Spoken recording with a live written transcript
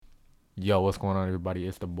Yo, what's going on, everybody?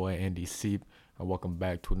 It's the boy Andy Seep, and welcome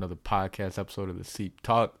back to another podcast episode of the Seep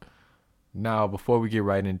Talk. Now, before we get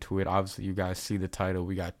right into it, obviously you guys see the title.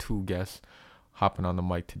 We got two guests hopping on the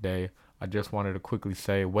mic today. I just wanted to quickly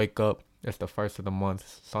say, wake up. It's the first of the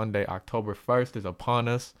month. Sunday, October 1st is upon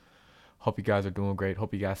us. Hope you guys are doing great.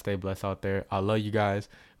 Hope you guys stay blessed out there. I love you guys.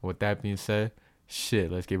 And with that being said,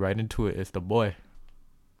 let's get right into it. It's the boy.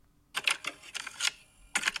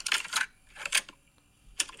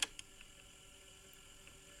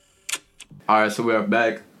 Alright, so we are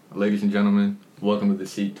back. Ladies and gentlemen, welcome to the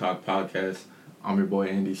Seep Talk podcast. I'm your boy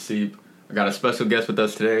Andy Seep. I got a special guest with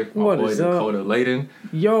us today. My boy Dakota, Laden.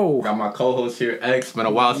 Yo. Got my co-host here, X. Been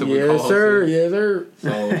a while since we co-hosted. Yes, sir.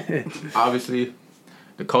 So, obviously,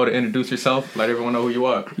 Dakota, introduce yourself. Let everyone know who you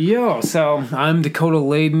are. Yo, so I'm Dakota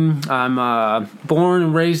Laden. I'm born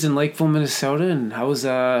and raised in Lakeville, Minnesota, and I was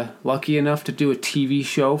lucky enough to do a TV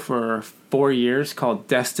show for 4 years called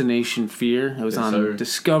Destination Fear. It was on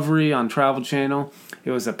Discovery on Travel Channel.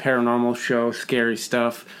 It was a paranormal show, scary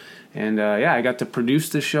stuff. And I got to produce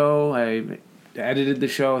the show. I edited the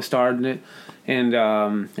show, starred in it. And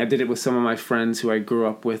I did it with some of my friends who I grew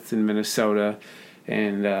up with in Minnesota.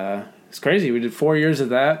 And it's crazy. We did 4 years of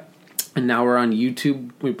that. And now we're on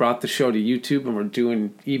YouTube. We brought the show to YouTube, and we're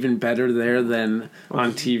doing even better there than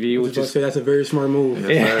on TV. Which is that's a very smart move.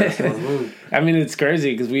 Yeah. I mean, it's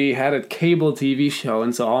crazy because we had a cable TV show,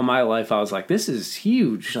 and so all my life I was like, "This is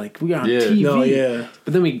huge! Like we are on TV." No, yeah.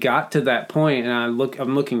 But then we got to that point, and I'm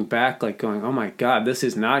looking back, like going, "Oh my God, this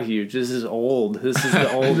is not huge. This is old. This is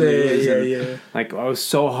the old news." Yeah. Like it was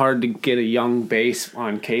so hard to get a young base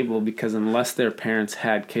on cable because unless their parents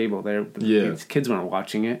had cable, these kids weren't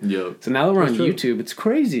watching it. Yep. So now that we're on YouTube, it's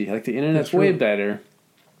crazy. Like the internet's way better.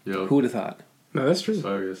 Yep. Who would have thought? No, that's true.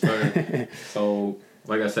 Sorry. So,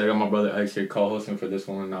 like I said, I got my brother X here co-hosting for this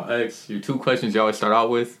one. Now, X, your two questions you always start out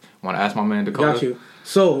with. I want to ask my man Dakota. Got you.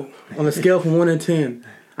 So, on a scale from 1 to 10,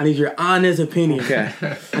 I need your honest opinion. Okay.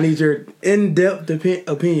 I need your in-depth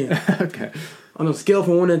opinion. Okay. On a scale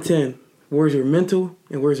from 1 to 10, where's your mental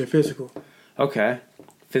and where's your physical? Okay.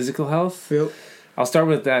 Physical health? Yep. I'll start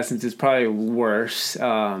with that since it's probably worse.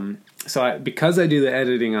 Because I do the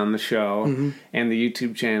editing on the show and the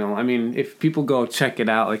YouTube channel, I mean, if people go check it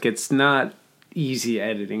out, like it's not easy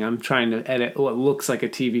editing. I'm trying to edit what looks like a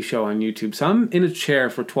TV show on YouTube. So I'm in a chair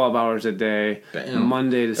for 12 hours a day,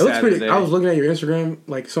 Monday to Saturday. I was looking at your Instagram,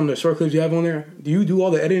 like some of the short clips you have on there. Do you do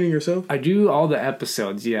all the editing yourself? I do all the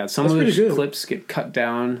episodes, yeah. Some of the clips get cut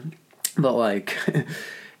down, but like...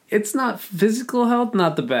 It's not physical health,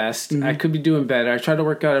 not the best. I could be doing better. I try to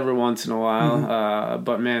work out every once in a while,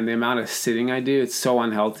 but man, the amount of sitting I do, it's so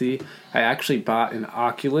unhealthy. I actually bought an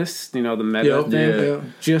Oculus, the Meta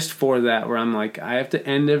thing, just for that, where I'm like, I have to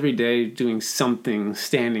end every day doing something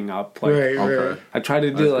standing up. Like, right. I try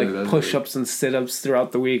to do push-ups and sit-ups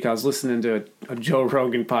throughout the week. I was listening to a Joe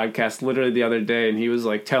Rogan podcast literally the other day, and he was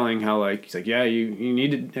like telling how he's like, yeah, you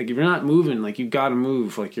need to, like, if you're not moving, like you gotta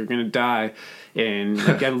move, like you're gonna die. And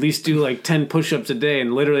like at least do like 10 push-ups a day.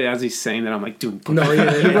 And literally as he's saying that, I'm like doing push-ups. No,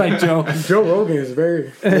 yeah. You're right, Joe. Joe Rogan is very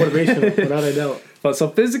motivational, without a doubt. But so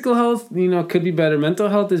physical health, could be better. Mental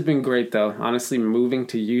health has been great though. Honestly, moving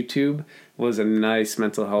to YouTube was a nice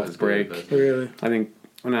mental health break. Really? I think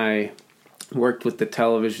when I worked with the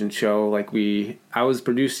television show, I was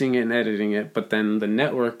producing it and editing it, but then the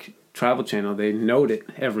network Travel Channel, they note it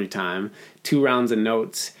every time. 2 rounds of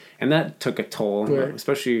notes. And that took a toll,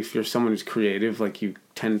 especially if you're someone who's creative. Like, you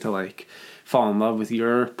tend to, fall in love with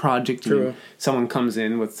your project. True. And someone comes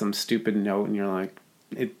in with some stupid note, and you're like...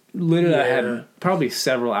 I had probably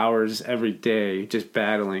several hours every day just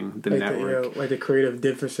battling the network. The creative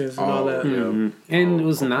differences and all that. Mm-hmm. And it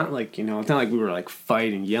was not it's not like we were,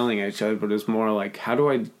 fighting, yelling at each other, but it was more like, how do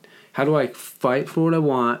I fight for what I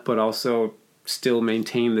want, but also... still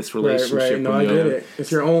maintain this relationship. Right. No, I get it.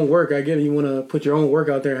 It's your own work. I get it. You want to put your own work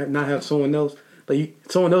out there and not have someone else.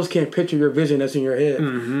 Someone else can't picture your vision that's in your head.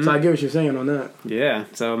 Mm-hmm. So I get what you're saying on that. Yeah.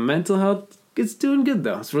 So mental health, it's doing good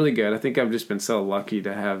though. It's really good. I think I've just been so lucky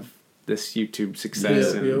to have this YouTube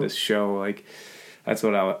success and this show. That's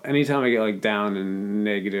what anytime I get down and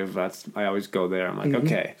negative, I always go there. I'm like,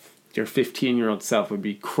 okay, your 15-year-old self would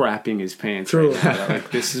be crapping his pants right now.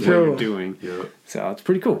 This is what you're doing. Yep. So it's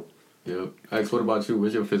pretty cool. Yep. Alex, what about you?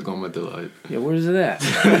 Where's your physical and mental life? Yeah, where's it at?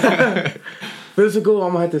 Physical,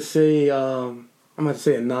 I'm gonna have to say a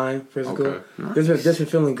 9. Physical. Okay. Nice. Just been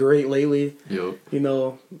feeling great lately. Yep.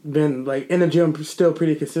 Been in the gym still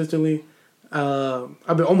pretty consistently.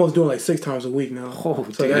 I've been almost doing like 6 times a week now. Oh,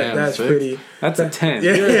 so that's pretty. That's a 10.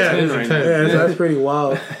 Yeah, yeah, 10 right so that's pretty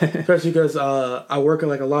wild. Especially because I work in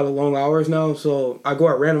like a lot of long hours now, so I go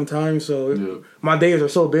at random times. So my days are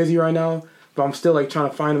so busy right now, but I'm still like trying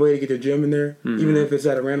to find a way to get the gym in there, even if it's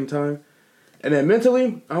at a random time. And then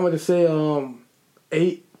mentally, I'm going to say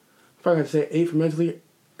 8. Probably going to say 8 for mentally.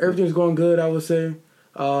 Everything's going good, I would say.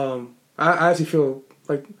 I actually feel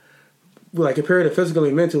like compared to physically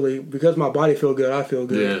and mentally, because my body feel good, I feel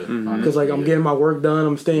good. Yeah. Because I'm getting my work done,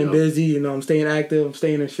 I'm staying busy, I'm staying active, I'm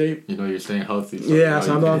staying in shape. You're staying healthy. So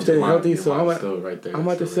so I know I'm staying healthy. So I'm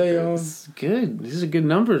about to say it's good. These are good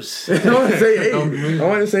numbers. I want to say 8. I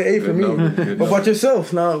want to say 8 for me. What about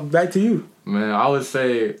yourself? Now back to you. Man, I would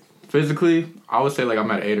say physically, I would say like I'm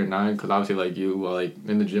at 8 or 9, because obviously like you, like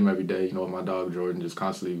in the gym every day, with my dog Jordan, just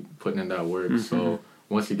constantly putting in that work. So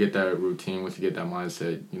once you get that routine, once you get that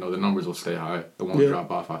mindset, the numbers will stay high. It won't drop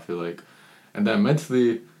off, I feel like. And then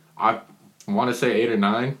mentally, I want to say 8 or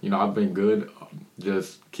 9. I've been good,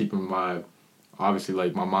 just keeping my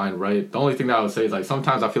mind right. The only thing that I would say is like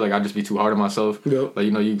sometimes I feel like I just be too hard on myself. Yep. Like,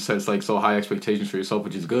 you set like so high expectations for yourself,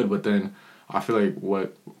 which is good, but then I feel like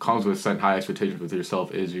what comes with setting high expectations with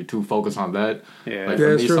yourself is you're too focused on that. Yeah. Like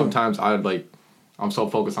for me, sometimes I'm so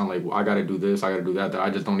focused on like I gotta do this, I gotta do that I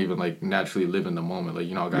just don't even like naturally live in the moment. Like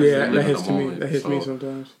I gotta live in the moment. That hits me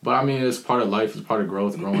sometimes. But I mean, it's part of life, it's part of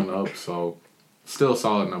growth, growing up. So still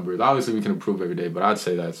solid numbers. Obviously, we can improve every day, but I'd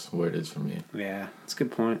say that's where it is for me. Yeah, that's a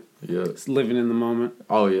good point. Yeah, it's living in the moment.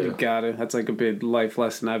 Oh yeah, you got it. That's like a big life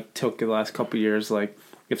lesson I've took the last couple of years. Like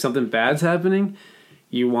if something bad's happening,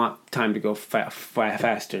 you want time to go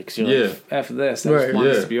faster because you're like, after this, I just want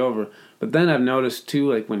this to be over. But then I've noticed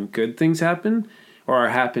too, like when good things happen or are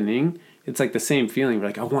happening, it's like the same feeling. You're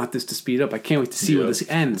like, I want this to speed up. I can't wait to see where this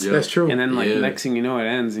ends. That's true. And then next thing you know, it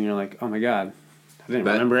ends, and you're like, oh my god, I didn't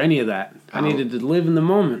remember any of that. I needed to live in the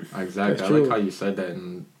moment. Exactly. I like how you said that,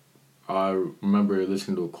 and I remember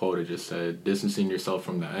listening to a quote. It just said, distancing yourself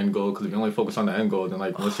from the end goal, because if you only focus on the end goal, then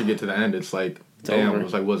like once you get to the end, it's like, damn,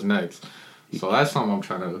 it's like, what's next? So that's something I'm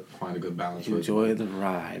trying to find a good balance with. Enjoy the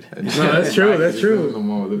ride. No, that's true. That's true. Live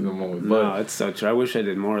in the moment. No, it's so true. I wish I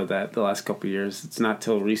did more of that the last couple of years. It's not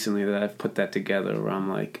till recently that I've put that together where I'm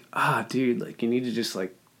like, dude, like you need to just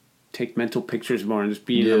like take mental pictures more and just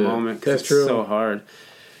be in the moment. That's true. It's so hard.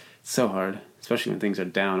 It's so hard, especially when things are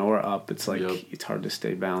down or up. It's like it's hard to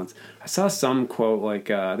stay balanced. I saw some quote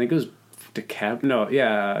like I think it was De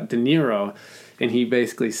Niro, and he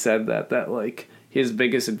basically said that like. His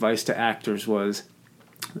biggest advice to actors was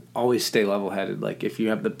always stay level-headed. Like, if you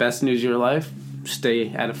have the best news of your life, stay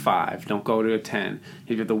at a 5. Don't go to a 10. If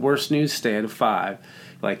you have the worst news, stay at a 5.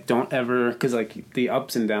 Like, don't ever... Because, like, the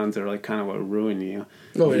ups and downs are, like, kind of what ruin you.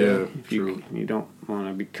 Oh, yeah. You don't want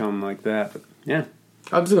to become like that. But, yeah.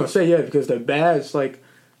 I was just going to say, because the bads, like...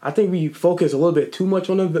 I think we focus a little bit too much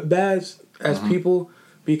on the bads as people,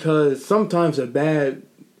 because sometimes the bad...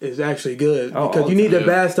 is actually good because you need the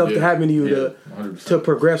bad stuff to happen to you to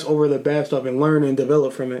progress over the bad stuff and learn and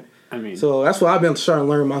develop from it. I mean, so that's what I've been starting to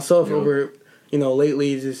learn myself over,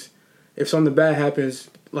 lately. Just if something bad happens,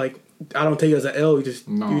 like I don't take it as an L. You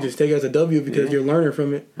just take it as a W because you're learning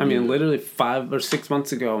from it. I mean, literally 5 or 6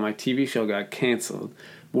 months ago, my TV show got canceled.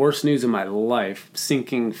 Worst news of my life.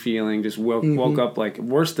 Sinking feeling. Just woke up like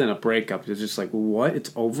worse than a breakup. It's just like, what?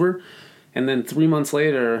 It's over? And then 3 months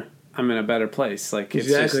later, I'm in a better place. Like it's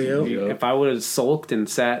exactly, just, if I would have sulked and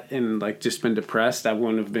sat and like just been depressed, I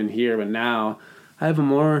wouldn't have been here. But now I have a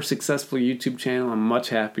more successful YouTube channel. I'm much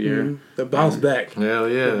happier. The bounce back. Hell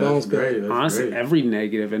yeah, the bounce back. Honestly, every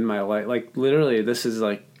negative in my life, like literally, this is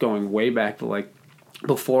like going way back to like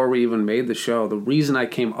before we even made the show. The reason I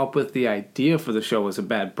came up with the idea for the show was a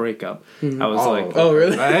bad breakup. I was like, oh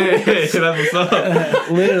really? Hey, that's what's up.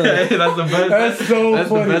 Literally, hey, that's the best. That's so that's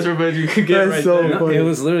funny. the best revenge you could get. That's so there. funny. It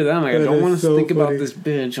was literally that. I'm like, I don't want to think about this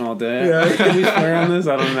bitch all day. Yeah. Can we swear on this?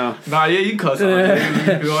 I don't know. Nah, you cuss on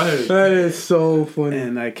it. Go ahead. That is so funny.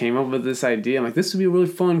 And I came up with this idea. I'm like, this would be a really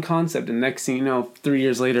fun concept. And next thing you know, 3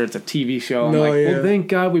 years later, it's a TV show. I'm well, thank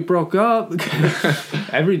God we broke up.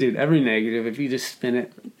 Every negative, if you just spin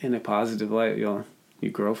it in a positive light, you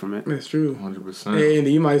grow from it. That's true. 100%. Hey,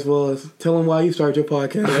 Andy, you might as well tell them why you started your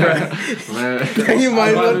podcast. Man, you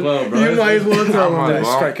might as well tell them.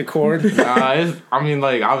 Strike a chord. I mean,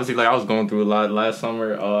 like, obviously, like, I was going through a lot last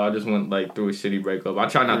summer. I just went, like, through a shitty breakup. I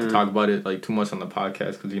try not to talk about it, like, too much on the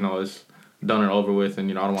podcast because, it's done and over with, and,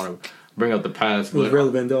 I don't want to bring up the past. It was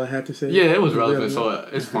relevant, though, I have to say. Yeah, it was relevant, so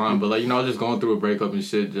it's fine. But, like, I was just going through a breakup and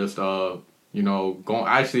shit, just,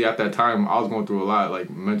 actually, at that time, I was going through a lot, like,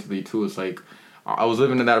 mentally, too. It's, like, I was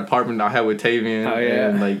living in that apartment I had with Xavier,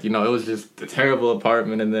 and, like, it was just a terrible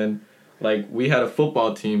apartment, and then like we had a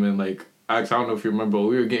football team and like. Actually, I don't know if you remember, but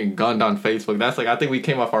we were getting gunned on Facebook. That's like I think we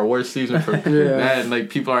came off our worst season for that. And like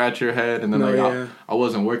people are at your head, and then I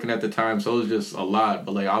wasn't working at the time, so it was just a lot.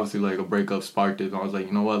 But like obviously, like a breakup sparked it. And I was like,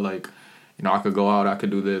 you know what, like, you know, I could go out, I could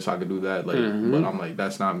do this, I could do that. Like, but I'm like,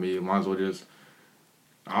 that's not me. Might as well just,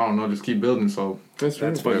 I don't know, just keep building. So that's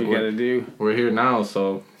what you gotta do. We're here now,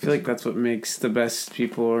 so I feel like that's what makes the best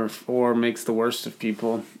people or makes the worst of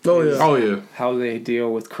people. Oh yeah. How they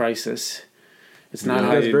deal with crisis. It's not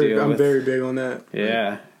how you deal I'm with. very big on that. Yeah.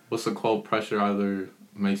 Like, what's the quote? Pressure either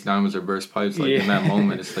makes diamonds or bursts pipes. Like in that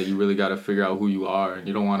moment, it's like you really got to figure out who you are, and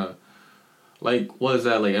you don't want to. Like, what is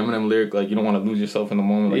that? Like Eminem lyric? Like you don't want to lose yourself in the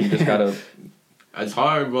moment. Like you just gotta. It's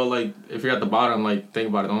hard, but like if you're at the bottom, like think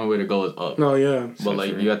about it. The only way to go is up. No, yeah. But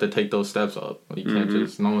like you have to take those steps up. You can't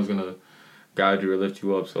just. No one's gonna guide you or lift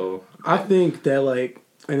you up. So I think that like.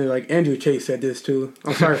 And then, like, Andrew Chase said this, too.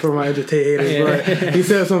 I'm sorry for my Andrew Tate haters, but he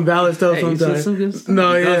said some valid stuff sometimes. He said some good stuff.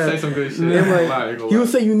 No, he yeah. Say some good shit. And, like, he would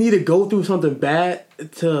say you need to go through something bad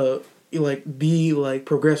to, like, be, like,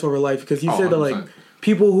 progress over life. Because he said that, like,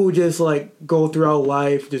 people who just, like, go throughout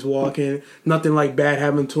life, just walking, nothing, like, bad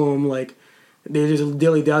happened to them, like, they're just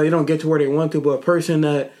dilly-dally. They don't get to where they want to. But a person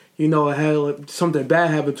that, you know, had, like, something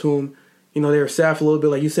bad happen to them, you know, they were sad for a little bit.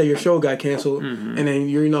 Like you said, your show got canceled, and then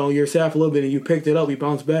you're sad for a little bit, and you picked it up, you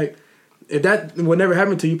bounced back. If that would never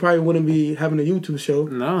happen to you, probably wouldn't be having a YouTube show.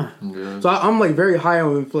 No. Yeah. So I'm like very high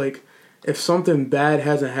on like if something bad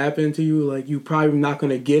hasn't happened to you, like you probably not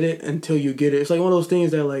gonna get it until you get it. It's like one of those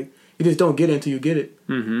things that like you just don't get it until you get it,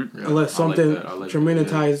 unless something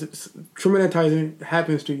traumatizing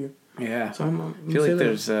happens to you. Yeah, so I feel like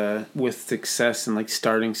there's with success and like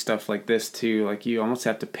starting stuff like this too. Like you almost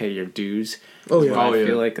have to pay your dues. Oh yeah, I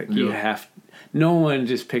feel like you have. No one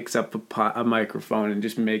just picks up a microphone and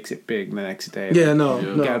just makes it big the next day. Yeah, like,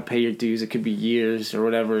 you gotta pay your dues. It could be years or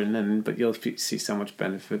whatever, and then but you'll see so much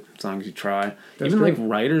benefit as long as you try. That's even like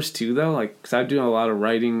writers too, though. Like, cause I do a lot of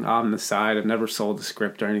writing on the side. I've never sold a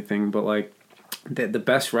script or anything, but like. The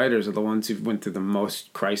best writers are the ones who've went through the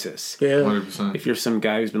most crisis. Yeah, 100%. If you're some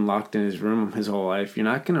guy who's been locked in his room his whole life, you're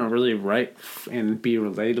not gonna really write and be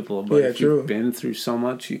relatable. But if you've been through so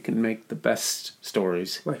much, you can make the best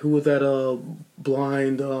stories. Like who was that?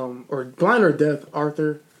 Blind or deaf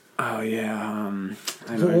Arthur. Oh yeah,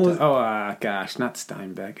 gosh, not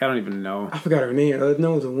Steinbeck. I don't even know. I forgot her name. I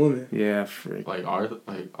know it was a woman. Yeah, freak. Like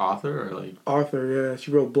author or like Arthur. Yeah,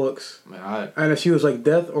 she wrote books. Man, I know she was like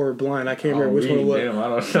deaf or blind. I can't remember which one it was. Damn, I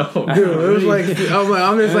don't know. Dude, it was like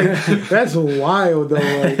I'm just like that's wild though.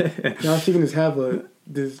 Like now she can just have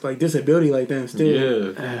this like disability like that and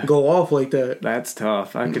still go off like that. That's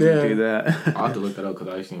tough. I couldn't do that. I'll have to look that up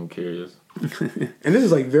because I actually am curious. And this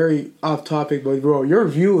is like very off topic, but bro, your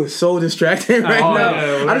view is so distracting right now.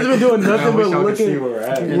 Yeah, I just been doing nothing but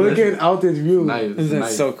looking out this view. Nice, Isn't that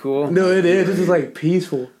so cool? No, it is. This is like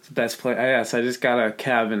peaceful. It's the best place. Yes, I just got a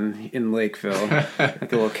cabin in Lakeville,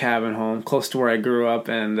 like a little cabin home close to where I grew up,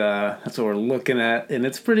 and that's what we're looking at, and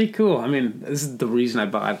it's pretty cool. I mean, this is the reason I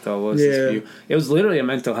bought it though. Was this view? It was literally a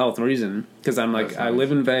mental health reason because I'm like I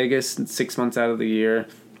live in Vegas 6 months out of the year.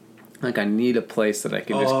 Like, I need a place that I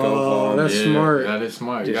can just go home. That's smart. That is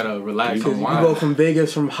smart. You gotta relax. Because you go from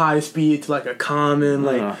Vegas from high speed to like a common.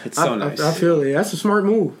 Like it's so nice. I feel it. That's a smart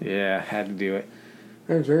move. Yeah, I had to do it.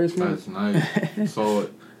 That's very smart. That's nice. So,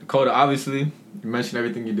 Dakota, obviously, you mentioned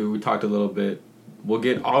everything you do. We talked a little bit. We'll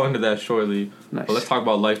get all into that shortly. Nice. But let's talk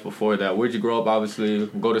about life before that. Where'd you grow up, obviously,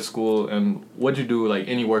 go to school, and what'd you do, like,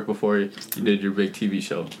 any work before you did your big TV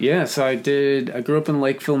show? Yeah, so I grew up in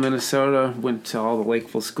Lakeville, Minnesota, went to all the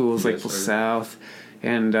Lakeville schools, Lakeville South,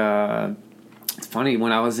 and it's funny,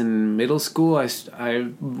 when I was in middle school,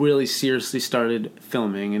 I really seriously started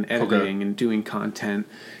filming and editing and doing content,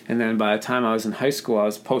 and then by the time I was in high school, I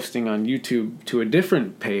was posting on YouTube to a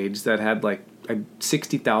different page that had, like,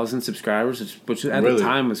 60,000 subscribers, which at the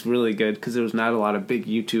time was really good because there was not a lot of big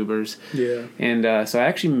YouTubers. Yeah. And so I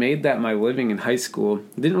actually made that my living in high school.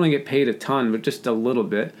 Didn't really get paid a ton, but just a little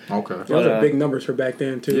bit. Okay. Those are big numbers for back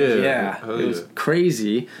then, too. Yeah. It was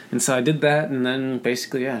crazy. And so I did that, and then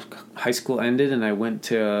basically, high school ended, and I went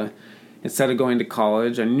to... Instead of going to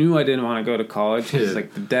college, I knew I didn't want to go to college because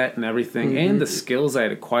like the debt and everything and the skills I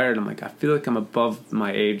had acquired. I'm like, I feel like I'm above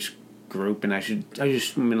my age group and I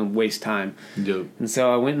just I'm gonna waste time. Yep. And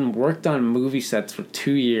so I went and worked on movie sets for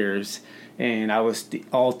 2 years, and I was the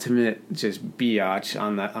ultimate just biatch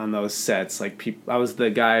on those sets. Like I was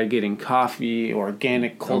the guy getting coffee,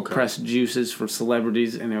 organic cold pressed juices for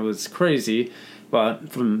celebrities, and it was crazy.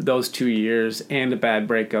 But from those 2 years and a bad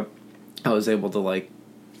breakup, I was able to like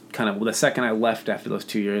kind of the second I left after those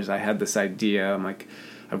 2 years, I had this idea. I'm like,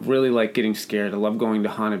 I really like getting scared. I love going to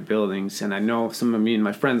haunted buildings, and I know some of me and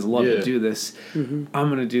my friends love to do this. I'm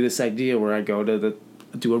gonna do this idea where I go to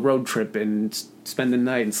do a road trip and spend the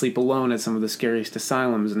night and sleep alone at some of the scariest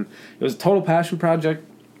asylums, and it was a total passion project.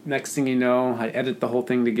 Next thing you know, I edit the whole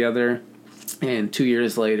thing together. And 2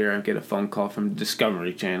 years later, I get a phone call from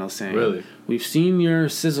Discovery Channel saying, "Really? We've seen your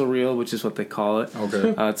sizzle reel," which is what they call it.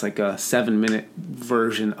 Okay. It's like a 7-minute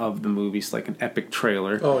version of the movie. It's like an epic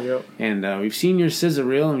trailer. Oh, yeah. And we've seen your sizzle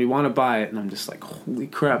reel, and we want to buy it. And I'm just like, holy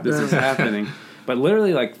crap, this is happening. But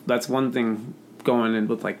literally, like, that's one thing going in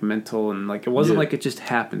with, like, mental. And, like, it wasn't like it just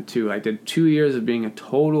happened, too. I did 2 years of being a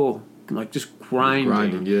total, like, just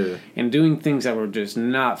grinding and doing things that were just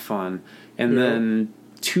not fun. And then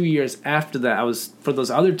 2 years after that, I was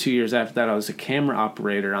a camera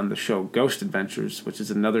operator on the show Ghost Adventures, which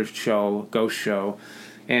is another show, ghost show.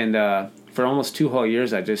 And for almost 2 whole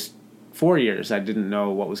years, 4 years, I didn't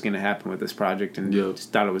know what was going to happen with this project and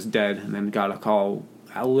just thought it was dead, and then got a call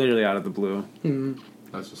literally out of the blue. Mm-hmm.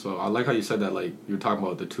 That's so. I like how you said that. Like, you were talking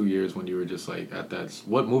about the 2 years when you were just like at that.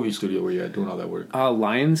 What movie studio were you at doing all that work?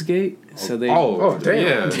 Lionsgate. So they. Oh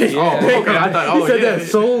damn! Yeah. Yeah. Oh, okay. I thought. You said that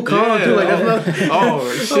so calm too. Like that's not.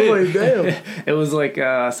 Oh shit! I'm like, damn. It was like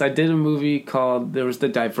so I did a movie called, there was the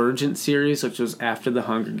Divergent series, which was after the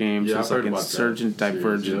Hunger Games. Yeah, it was I've like heard about Insurgent, that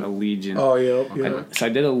Divergent, series, Allegiant. Oh yeah. So I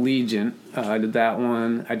did Allegiant. I did that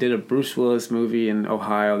one. I did a Bruce Willis movie in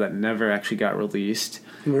Ohio that never actually got released.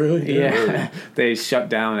 Really? Yeah. Really? They shut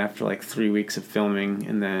down after like 3 weeks of filming,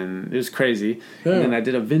 and then it was crazy. Yeah. And then I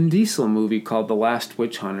did a Vin Diesel movie called The Last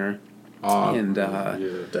Witch Hunter. And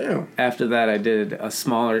Damn. after that, I did a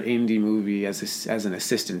smaller indie movie as an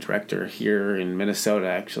assistant director here in Minnesota,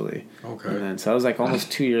 actually. Okay. And then, so that was like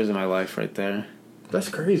almost 2 years of my life right there. That's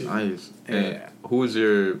crazy. Nice. Yeah. And who was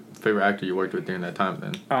your favorite actor you worked with during that time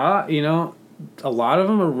then? A lot of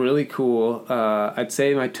them are really cool. I'd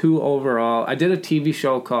say my 2 overall. I did a TV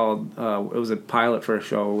show called. It was a pilot for a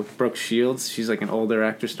show with Brooke Shields. She's like an older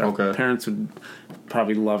actress. Our parents would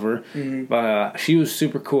probably love her, but she was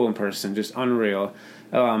super cool in person, just unreal.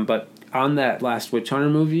 But on that Last Witch Hunter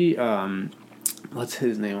movie, what's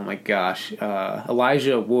his name? Oh my gosh,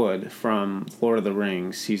 Elijah Wood from Lord of the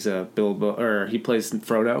Rings. He's a Bilbo, or he plays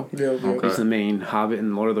Frodo. Yeah. He's the main Hobbit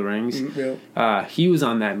in Lord of the Rings. He was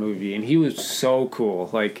on that movie, and he was so cool.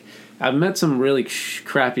 Like, I've met some really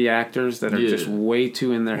crappy actors that are just way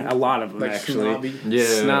too in there. A lot of them, like actually. snobby.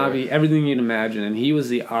 Snobby, everything you'd imagine. And he was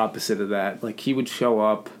the opposite of that. Like, he would show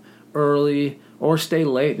up early or stay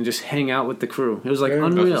late and just hang out with the crew. It was like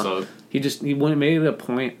unreal. He made it a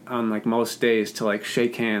point on like most days to like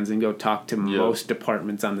shake hands and go talk to most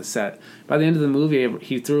departments on the set. By the end of the movie,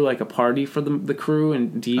 he threw like a party for the crew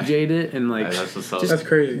and DJ'd it, and like that's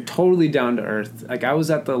crazy. Totally down to earth. Like, I was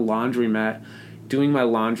at the laundromat doing my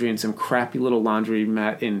laundry in some crappy little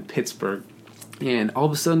laundromat in Pittsburgh. And all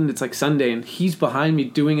of a sudden, it's like Sunday, and he's behind me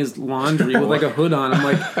doing his laundry with like a hood on. I'm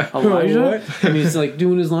like, Elijah? And he's like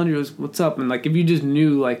doing his laundry. He goes, what's up? And like, if you just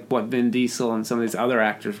knew like what Vin Diesel and some of these other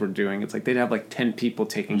actors were doing, it's like they'd have like 10 people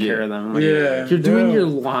taking care of them. I'm like, you're doing your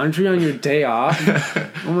laundry on your day off?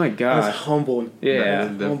 Oh my gosh. That's humble. Yeah.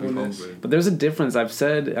 Humbleness. But there's a difference. I've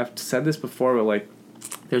said this before, but like,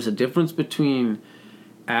 there's a difference between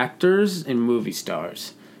actors and movie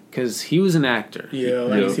stars. Because he was an actor. Yeah,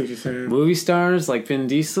 I see what you're saying. Movie stars, like Vin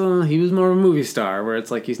Diesel, he was more of a movie star, where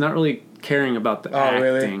it's like he's not really caring about the acting.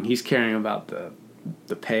 Really? He's caring about the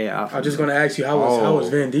payoff. I was just going to ask you, how was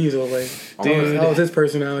Vin Diesel? Like, dude, how was his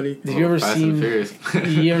personality? Have you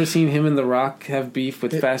ever seen him and The Rock have beef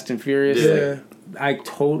with Fast and Furious? Yeah.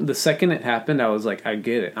 The second it happened, I was like, I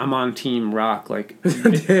get it. I'm on Team Rock. Like,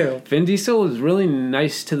 damn. Vin Diesel was really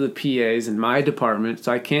nice to the PAs in my department,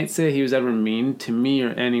 so I can't say he was ever mean to me or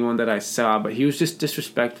anyone that I saw, but he was just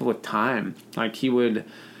disrespectful with time. Like, we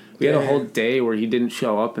had a whole day where he didn't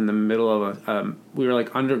show up in the middle of we were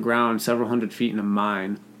like underground several hundred feet in a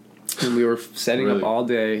mine, and we were setting up all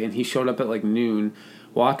day, and he showed up at like noon,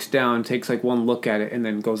 walks down, takes like one look at it, and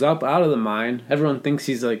then goes up out of the mine. Everyone thinks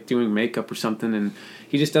he's like doing makeup or something, and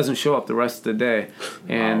he just doesn't show up the rest of the day.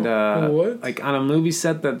 And like on a movie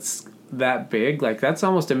set that's that big, like that's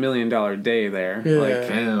almost $1 million day there. Yeah. Like,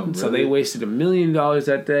 damn, so they wasted $1 million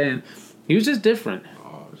that day, and he was just different.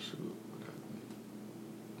 Oh shoot!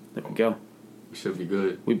 There we go. We should be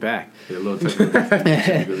good. We back. Yeah, a little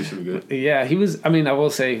technical. We should be good. Yeah, he was. I mean, I will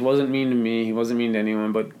say he wasn't mean to me. He wasn't mean to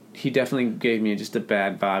anyone, but he definitely gave me just a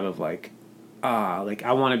bad vibe of like, like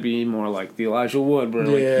I want to be more like the Elijah Wood, where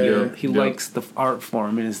like he likes the art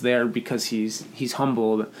form and is there because he's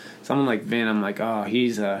humbled. Someone like Vin, I'm like,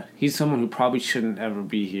 he's someone who probably shouldn't ever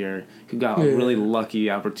be here. Who got a really lucky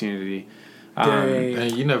opportunity.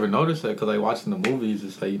 And you never notice that because like watching the movies,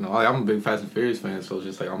 it's like, you know, I'm a big Fast and Furious fan, so it's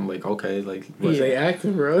just like I'm like, okay, like they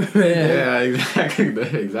acting, bro. Yeah,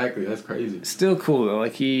 exactly. That's crazy. Still cool though.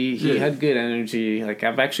 Like he had good energy. Like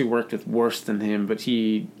I've actually worked with worse than him, but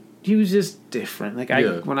he was just different. Like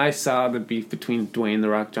when I saw the beef between Dwayne The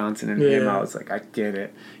Rock Johnson and him, I was like, I get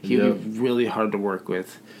it. He would be really hard to work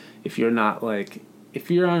with if you're not like. If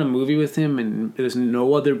you're on a movie with him and there's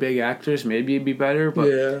no other big actors, maybe it'd be better.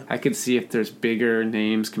 But I could see if there's bigger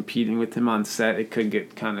names competing with him on set, it could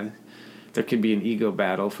get kind of... There could be an ego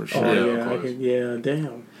battle for sure. Oh,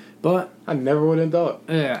 damn. But... I never would have thought.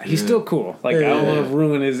 Yeah, he's still cool. Like, I don't want to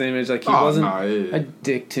ruin his image. Like, he wasn't a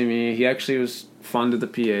dick to me. He actually was fun to the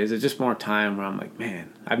PAs. It's just more time where I'm like,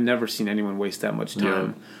 man, I've never seen anyone waste that much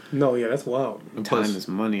time. No, that's wild. Time is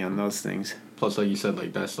money on those things. Plus, like you said,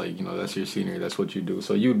 like that's like, you know, that's your scenery. That's what you do.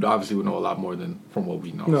 So you obviously would know a lot more than from what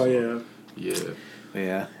we know. No,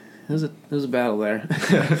 Yeah. There's a battle there.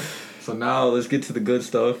 So now let's get to the good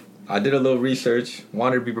stuff. I did a little research.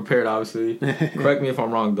 Wanted to be prepared, obviously. Correct me if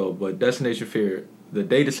I'm wrong, though, but Destination Fear, the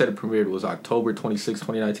date it said it premiered was October 26,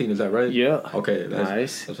 2019. Is that right? Yeah. Okay.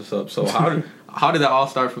 Nice. That's what's up. So how did that all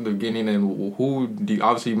start from the beginning, and who do you,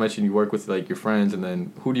 obviously you mentioned you work with like your friends, and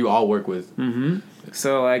then who do you all work with? Mm-hmm.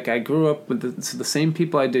 So like I grew up with the same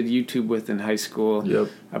people I did YouTube with in high school.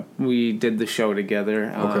 Yep. We did the show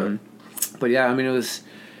together. Okay. But yeah, I mean it was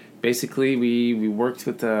basically we worked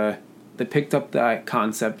with they picked up that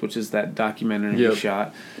concept, which is that documentary we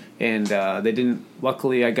shot, and they didn't.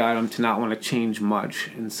 Luckily, I got them to not want to change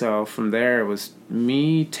much, and so from there it was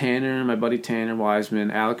me, Tanner, my buddy Tanner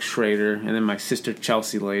Wiseman, Alex Schrader, and then my sister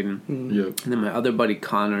Chelsea Laden, and then my other buddy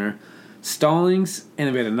Connor Stallings, and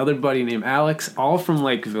then we had another buddy named Alex, all from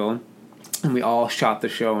Lakeville, and we all shot the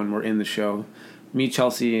show and were in the show. Me,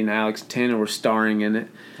 Chelsea, and Alex Tanner were starring in it.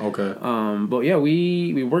 Okay. But yeah,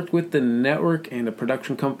 we worked with the network and a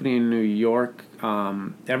production company in New York.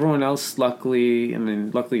 Everyone else, luckily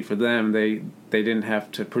for them, they didn't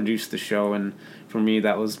have to produce the show, and for me,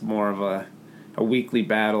 that was more of a weekly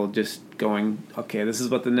battle, just going, okay, this is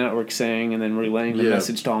what the network's saying, and then relaying the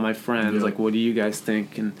message to all my friends, like, what do you guys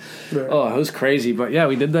think? And it was crazy, but yeah,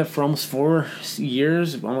 we did that for almost 4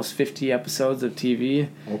 years, almost 50 episodes of TV.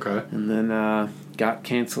 Okay. And then got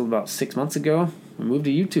canceled about 6 months ago. We moved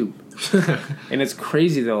to YouTube. And it's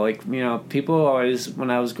crazy though, like, you know, people always,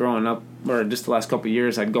 when I was growing up, or just the last couple of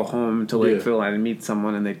years, I'd go home to Lakeville and I'd meet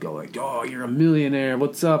someone and they'd go like, oh, you're a millionaire,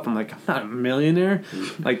 what's up? I'm like, I'm not a millionaire.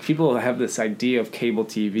 Like, people have this idea of cable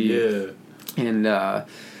TV. And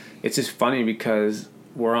it's just funny because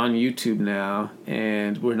we're on YouTube now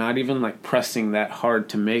and we're not even like pressing that hard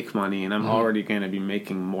to make money, and I'm already going to be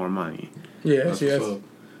making more money. That's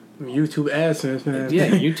YouTube AdSense, man. Yeah,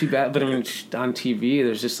 YouTube ad, but I mean, on TV,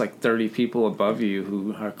 there's just like 30 people above you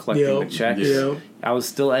who are collecting the checks. I was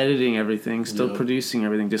still editing everything, still producing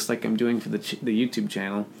everything, just like I'm doing for the YouTube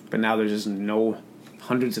channel. But now there's just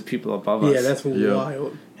hundreds of people above us. Yeah, that's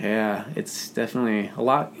wild. Yeah, it's definitely a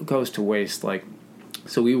lot goes to waste. Like,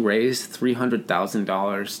 so we raised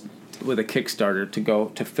 $300,000 with a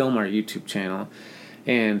Kickstarter to film our YouTube channel.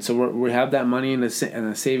 And so we have that money in a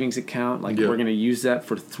savings account. Like, we're going to use that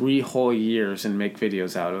for 3 whole years and make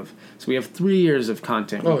videos out of. So we have 3 years of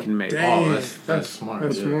content we can make. Dang. That's smart.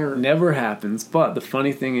 That's smart. Never happens. But the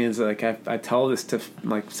funny thing is, like, I tell this to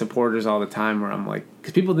like supporters all the time, where I'm like,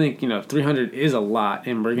 because people think, you know, 300 is a lot,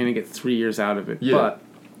 and we're going to get 3 years out of it. But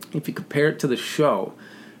if you compare it to the show,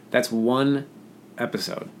 that's 1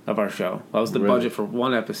 episode of our show. That was the budget for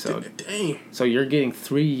 1 episode. Dang. So you're getting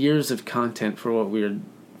 3 years of content for what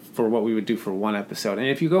we would do for 1 episode. And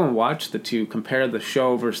if you go and watch the two, compare the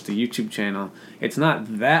show versus the YouTube channel, it's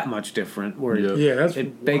not that much different. Where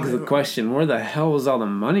it begs the question, where the hell was all the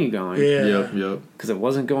money going? Because it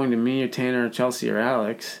wasn't going to me or Tanner or Chelsea or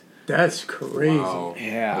Alex. That's crazy. Wow.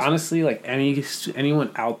 Yeah, honestly, like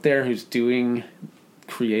anyone out there who's doing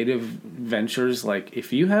creative ventures, like,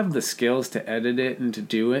 if you have the skills to edit it and to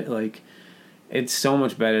do it, like, it's so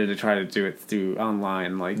much better to try to do it through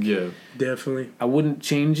online. Like, definitely, I wouldn't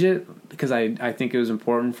change it because I think it was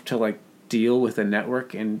important to like deal with a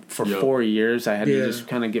network, and for 4 years I had to just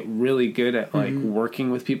kind of get really good at like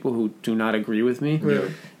working with people who do not agree with me.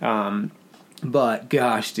 But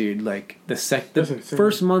gosh, dude, like the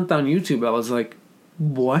first month on YouTube, I was like,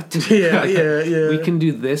 what? We can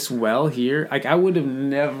do this well here. Like, I would have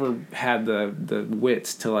never had the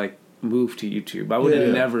wits to like move to YouTube. I would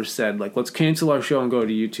have never said like, let's cancel our show and go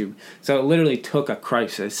to YouTube. So it literally took a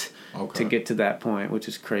crisis to get to that point, which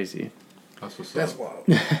is crazy. That's what's That's up.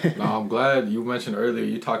 wild. Now, I'm glad you mentioned earlier,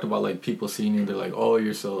 you talked about like people seeing you, they're like, oh,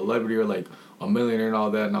 you're a celebrity or like a millionaire and all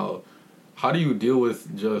that. Now, how do you deal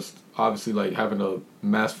with just obviously like having a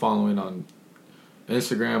mass following on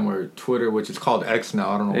Instagram or Twitter, which is called X now?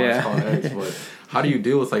 I don't know why it's called X, but how do you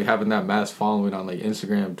deal with like having that mass following on like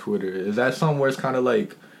Instagram, Twitter? Is that somewhere it's kind of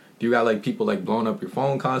like, do you got like people like blowing up your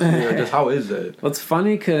phone constantly, or just how is that? Well, it's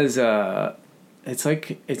funny because it's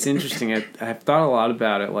like, it's interesting. I've thought a lot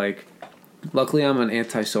about it. Like, luckily I'm an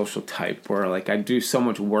antisocial type where like I do so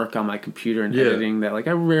much work on my computer and editing that like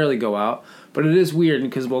I rarely go out. But it is weird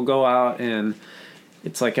because we'll go out and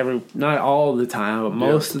it's like not all the time, but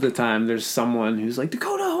most of the time there's someone who's like,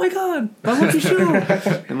 Dakota, oh my God, I love your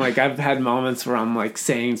show. And like I've had moments where I'm like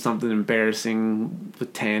saying something embarrassing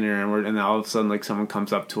with Tanner and then all of a sudden like someone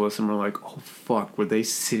comes up to us and we're like, oh fuck, were they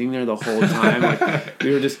sitting there the whole time? Like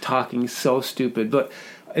we were just talking so stupid. But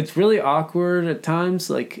it's really awkward at times,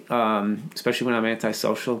 like especially when I'm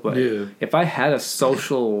antisocial. But if I had a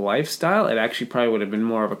social lifestyle, it actually probably would have been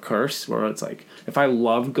more of a curse. Where it's like, if I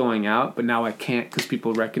loved going out, but now I can't because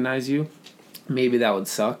people recognize you, maybe that would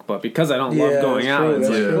suck. But because I don't love going out, it's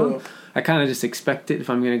like, well, I kind of just expect it if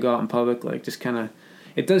I'm going to go out in public. Like, just kind of,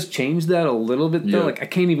 it does change that a little bit though. Like, I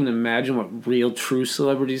can't even imagine what real, true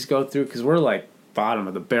celebrities go through because we're like bottom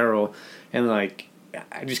of the barrel, and like,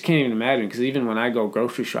 I just can't even imagine because even when I go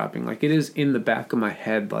grocery shopping, like it is in the back of my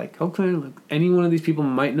head, like, okay, like any one of these people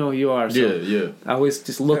might know who you are. So I always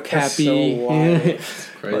just look happy. So it's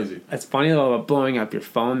crazy. It's funny though about blowing up your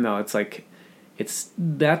phone though. It's like,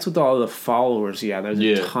 that's with all the followers. Yeah, there's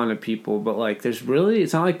a ton of people, but like there's really,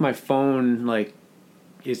 it's not like my phone like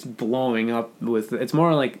is blowing up with. It's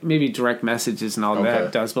more like maybe direct messages and all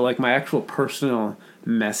that does, but like my actual personal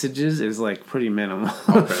messages is like pretty minimal.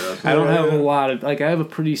 I don't have a lot of, like I have a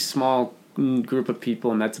pretty small group of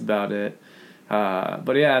people and that's about it.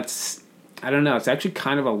 But yeah, it's, I don't know, it's actually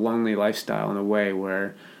kind of a lonely lifestyle in a way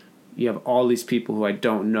where you have all these people who I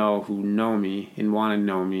don't know who know me and want to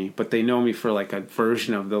know me, but they know me for like a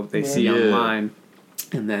version of what they see online.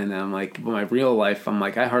 And then I'm like, my real life, I'm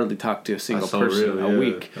like, I hardly talk to a single person a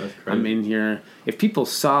week. I'm in here. If people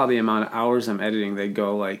saw the amount of hours I'm editing, they'd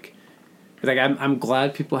go like I'm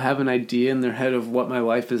glad people have an idea in their head of what my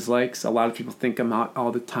life is like. So a lot of people think I'm out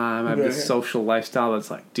all the time. I have this social lifestyle that's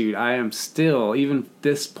like, dude, I am still, even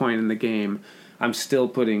this point in the game, I'm still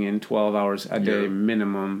putting in 12 hours a day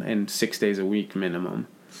minimum and 6 days a week minimum.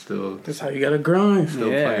 Still, that's how you gotta grind. Still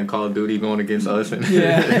playing Call of Duty, going against us, and taking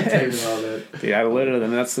all that. Dude, I literally,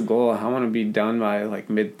 that's the goal. I want to be done by like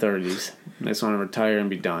mid-30s. I just want to retire and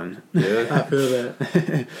be done. Yeah, I feel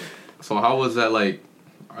that. So how was that like?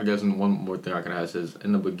 I guess one more thing I can ask is,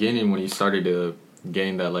 in the beginning when you started to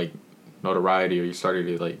gain that like notoriety or you started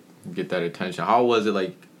to like get that attention, how was it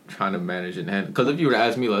like trying to manage it? And because if you were to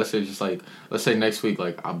ask me, let's say next week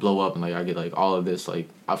like I blow up and like I get like all of this, like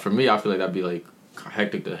for me I feel like that'd be like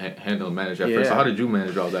hectic to handle and manage at first. So how did you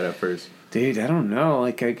manage all that at first? Dude, I don't know.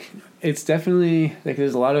 Like it's definitely like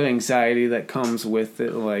there's a lot of anxiety that comes with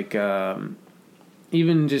it. Like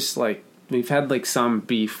even just like we've had like some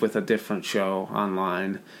beef with a different show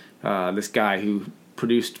online. This guy who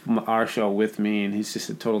produced our show with me, and he's just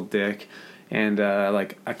a total dick. And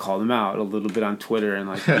like I called him out a little bit on Twitter, and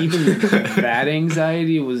like even that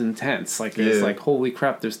anxiety was intense. Like it's like, holy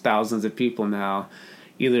crap, there's thousands of people now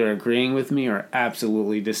either agreeing with me or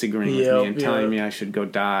absolutely disagreeing with me and telling me I should go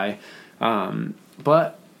die.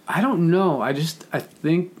 But I don't know. I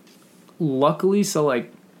think luckily, so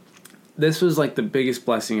like this was like the biggest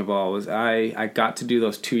blessing of all was I got to do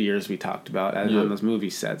those 2 years we talked about on those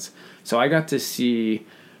movie sets. So I got to see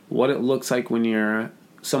what it looks like when you're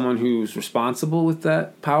someone who's responsible with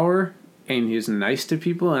that power and who's nice to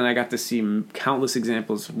people, and I got to see countless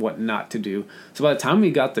examples of what not to do. So by the time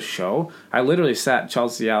we got the show, I literally sat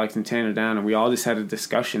Chelsea, Alex, and Tanner down, and we all just had a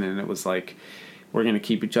discussion, and it was like, we're going to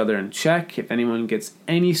keep each other in check. If anyone gets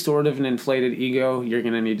any sort of an inflated ego, you're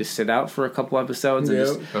going to need to sit out for a couple episodes.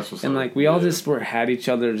 And like we all just had each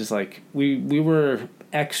other just like, we were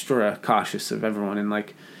extra cautious of everyone. And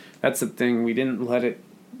like, that's the thing. We didn't let it,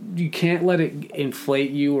 you can't let it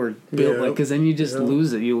inflate you or build like, cause then you just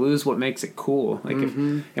lose it. You lose what makes it cool. Like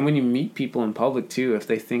and when you meet people in public too, if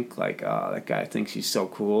they think like, oh, that guy thinks he's so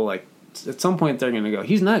cool, like at some point they're going to go,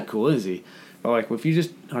 he's not cool, is he? But like if you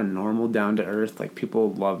just are normal, down to earth, like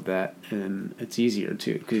people love that, and it's easier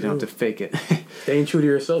too because you don't have to fake it. Staying true to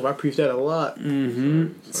yourself, I preach that a lot.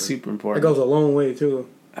 It's super important. It goes a long way too.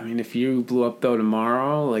 I mean, if you blew up though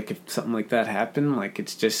tomorrow, like if something like that happened, like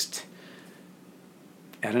it's just,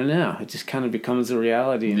 I don't know, it just kind of becomes a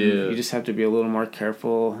reality, and you just have to be a little more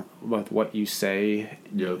careful with what you say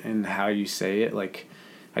and how you say it. Like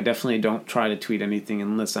I definitely don't try to tweet anything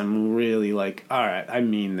unless I'm really like, all right, I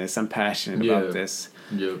mean this. I'm passionate about this.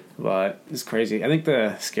 Yeah. But it's crazy. I think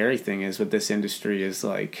the scary thing is with this industry is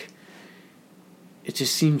like, it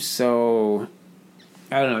just seems so,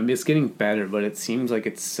 I don't know, I mean, it's getting better, but it seems like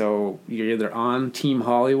it's so, you're either on Team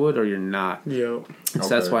Hollywood or you're not. Yeah. So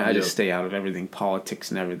that's why I just stay out of everything, politics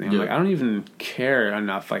and everything. I'm like, I don't even care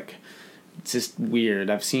enough. Like, it's just weird.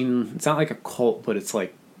 I've seen, it's not like a cult, but it's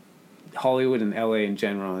like Hollywood and LA in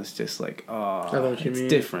general is just like, it's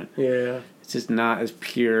different. Yeah. It's just not as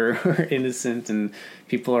pure or innocent, and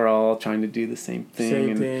people are all trying to do the same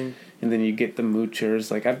thing. And then you get the moochers.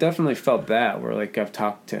 Like, I've definitely felt that, where, like, I've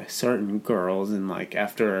talked to certain girls, and, like,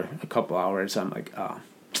 after a couple hours, I'm like,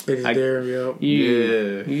 it is there,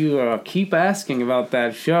 you keep asking about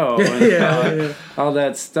that show and all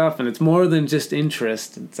that stuff, and it's more than just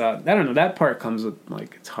interest. It's I don't know, that part comes with,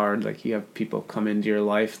 like, it's hard. Like, you have people come into your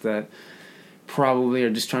life that probably are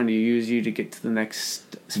just trying to use you to get to the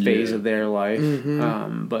next phase of their life.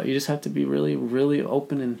 But you just have to be really, really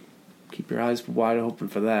open and keep your eyes wide open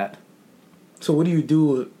for that. So what do you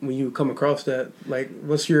do when you come across that? Like,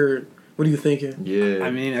 what are you thinking? Yeah.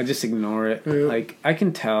 I mean, I just ignore it. Yeah. Like, I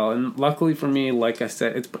can tell. And luckily for me, like I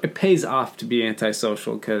said, it pays off to be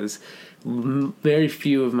antisocial because very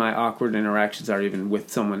few of my awkward interactions are even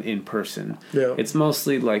with someone in person. Yeah. It's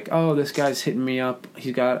mostly like, oh, this guy's hitting me up.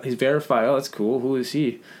 He's verified. Oh, that's cool. Who is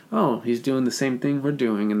he? Oh, he's doing the same thing we're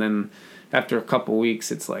doing. And then after a couple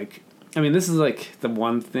weeks, it's like, I mean, this is like the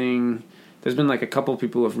one thing. There's been like a couple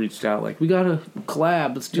people who have reached out like, we got to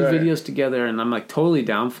collab. Let's do videos together. And I'm like totally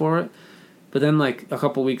down for it. But then like a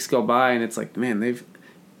couple weeks go by and it's like, man,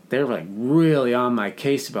 they're like really on my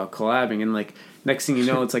case about collabing. And like next thing you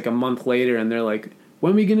know, it's like a month later and they're like,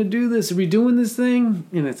 when are we going to do this? Are we doing this thing?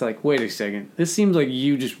 And it's like, wait a second. This seems like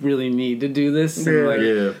you just really need to do this.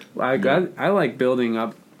 And I like building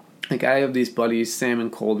up. Like, I have these buddies, Sam and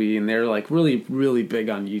Colby, and they're, like, really, really big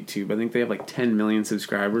on YouTube. I think they have, like, 10 million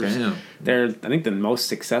subscribers. Damn. They're, I think, the most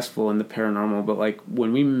successful in the paranormal. But, like,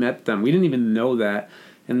 when we met them, we didn't even know that.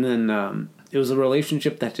 And then it was a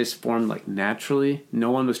relationship that just formed, like, naturally. No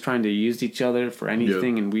one was trying to use each other for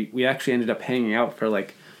anything. Yep. And we actually ended up hanging out for,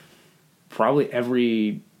 like, probably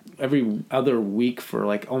every other week for,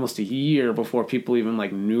 like, almost a year before people even,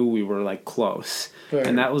 like, knew we were, like, close. Right.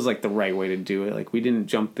 And that was, like, the right way to do it. Like, we didn't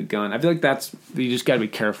jump the gun. I feel like that's, you just got to be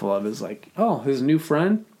careful of, is like, oh, his new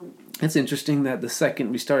friend? It's interesting that the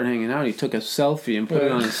second we started hanging out, he took a selfie and put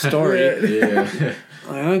it on his story.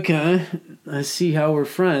 Like, okay, I see how we're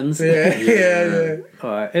friends. But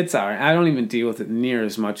it's all right. I don't even deal with it near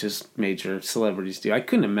as much as major celebrities do. I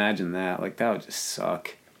couldn't imagine that. Like, that would just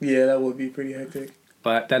suck. Yeah, that would be pretty hectic.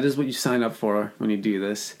 But that is what you sign up for when you do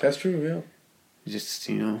this. That's true, yeah. Just,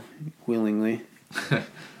 willingly.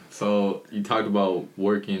 So, you talked about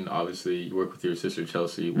working, obviously, you work with your sister,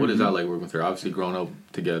 Chelsea. What is that like working with her? Obviously, growing up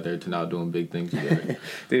together to now doing big things together.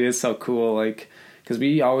 Dude, it's so cool, like, because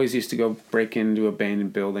we always used to go break into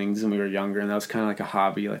abandoned buildings when we were younger, and that was kind of like a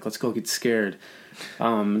hobby, like, let's go get scared.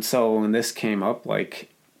 So, when this came up, like,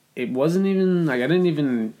 it wasn't even, like,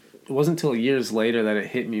 it wasn't until years later that it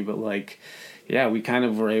hit me, but, like, yeah, we kind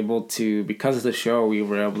of were able to, because of the show, we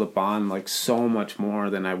were able to bond like so much more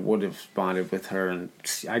than I would have bonded with her. And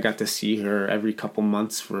I got to see her every couple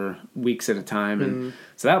months for weeks at a time. And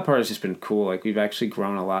so that part has just been cool. Like, we've actually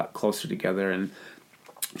grown a lot closer together. And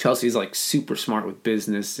Chelsea's like super smart with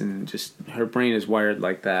business and just her brain is wired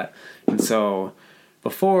like that. And so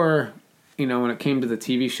before, when it came to the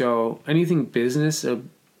TV show, anything business or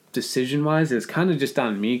decision-wise, it's kind of just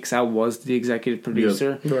on me because I was the executive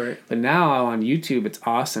producer. Yep. Right. But now on YouTube, it's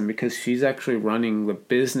awesome because she's actually running the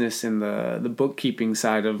business and the bookkeeping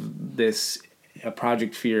side of this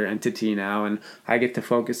Project Fear entity now, and I get to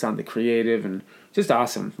focus on the creative and just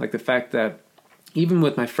awesome. Like, the fact that even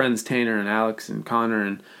with my friends Tanner and Alex and Connor,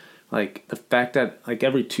 and like the fact that like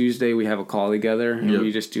every Tuesday we have a call together and we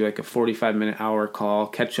just do like a 45-minute hour call,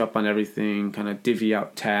 catch up on everything, kind of divvy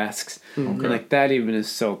out tasks. And like that even is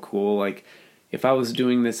so cool. Like, if I was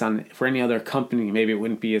doing this for any other company, maybe it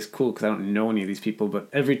wouldn't be as cool because I don't know any of these people. But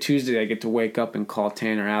every Tuesday I get to wake up and call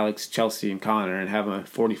Tanner, Alex, Chelsea, and Connor and have a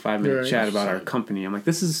 45-minute chat about our company. I'm like,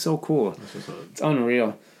 this is so cool. It's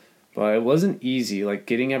unreal. But it wasn't easy. Like,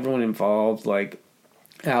 getting everyone involved, like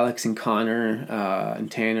Alex and Connor and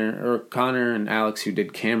Tanner, or Connor and Alex who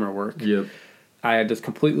did camera work. Yep. I had to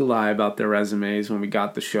completely lie about their resumes when we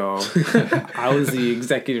got the show. I was the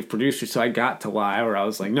executive producer, so I got to lie where I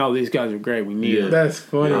was like, no, these guys are great. We need them. That's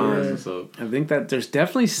funny. I think that there's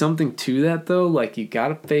definitely something to that, though. Like, you got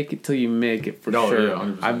to fake it till you make it for sure.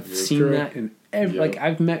 Yeah, I've seen that in Like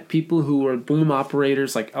I've met people who were boom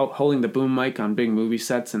operators, like out holding the boom mic on big movie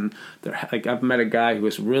sets, and they're like, I've met a guy who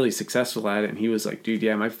was really successful at it, and he was like, dude,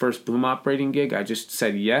 yeah, my first boom operating gig, I just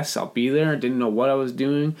said yes, I'll be there. I didn't know what I was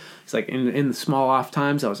doing. It's like in the small off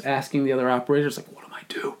times, I was asking the other operators, like, what do I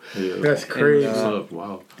do? Yeah. That's crazy.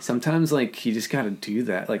 Wow. Sometimes like you just got to do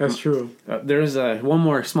that. Like that's true. There's one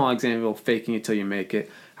more small example: faking it till you make it.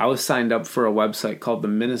 I was signed up for a website called the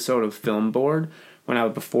Minnesota Film Board when I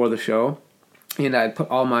was before the show. And I'd put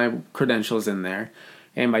all my credentials in there.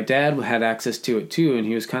 And my dad had access to it too, and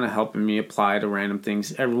he was kind of helping me apply to random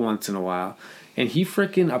things every once in a while. And he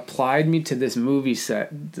freaking applied me to this movie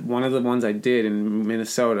set, one of the ones I did in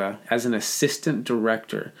Minnesota, as an assistant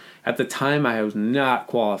director. At the time, I was not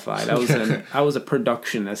qualified. I was a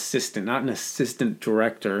production assistant, not an assistant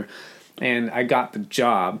director. And I got the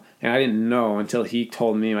job, and I didn't know until he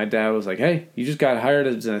told me. My dad was like, hey, you just got hired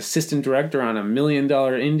as an assistant director on $1 million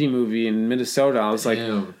indie movie in Minnesota. I was like,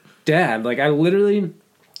 Dad, like I literally,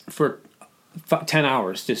 for 10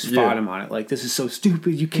 hours, just fought him on it. Like, this is so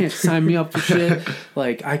stupid. You can't sign me up for shit.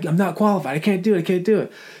 Like, I'm not qualified. I can't do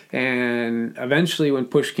it. And eventually, when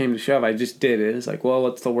push came to shove, I just did it. It's like, well,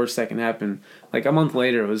 what's the worst that can happen? Like, a month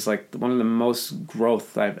later, it was like one of the most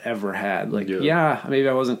growth I've ever had. Like, yeah maybe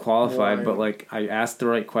I wasn't qualified, but like, I asked the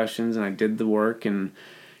right questions and I did the work, and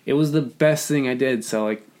it was the best thing I did. So,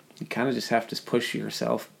 like, you kind of just have to push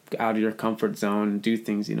yourself out of your comfort zone and do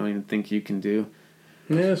things you don't even think you can do.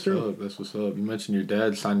 Yeah, that's true. That's what's up. You mentioned your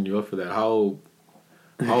dad signing you up for that. How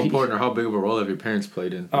important or how big of a role have your parents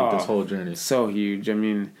played in this whole journey? So huge. I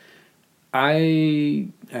mean, I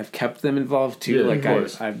have kept them involved too. Yeah, like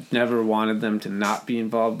I've never wanted them to not be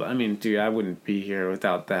involved. But I mean, dude, I wouldn't be here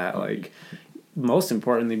without that. Like, most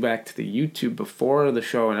importantly, back to the YouTube before the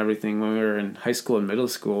show and everything, when we were in high school and middle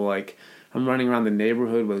school, like, I'm running around the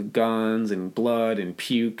neighborhood with guns and blood and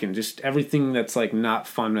puke and just everything that's like not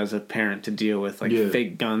fun as a parent to deal with, like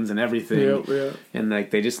fake guns and everything. And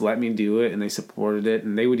like they just let me do it, and they supported it,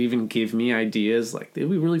 and they would even give me ideas. Like, it'd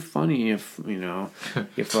be really funny if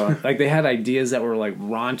like they had ideas that were like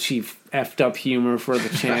raunchy, effed up humor for the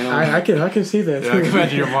channel. I can see that. Yeah, I can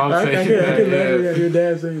imagine your mom saying that. I can imagine your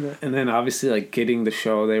dad saying that. And then obviously, like, getting the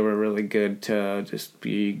show, they were really good to just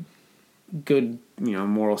be good,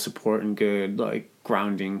 moral support and good, like,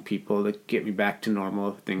 grounding people that get me back to normal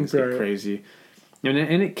if things get crazy. And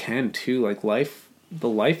it can too. Like, life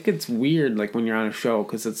gets weird, like, when you're on a show,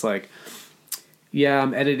 because it's like, yeah,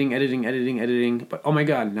 I'm editing, but oh my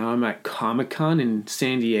god, now I'm at Comic-Con in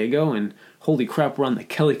San Diego, and holy crap, we're on the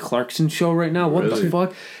Kelly Clarkson show right now. What the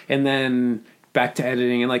fuck? And then back to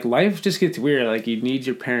editing, and like, life just gets weird. Like, you need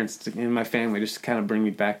your parents and my family just to kind of bring me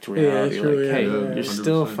back to reality. True, like, hey, you're 100%.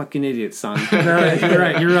 Still a fucking idiot, son.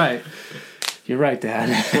 You're right,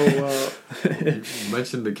 Dad. So, you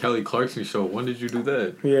mentioned the Kelly Clarkson show. When did you do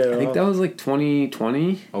that? Yeah, I think that was like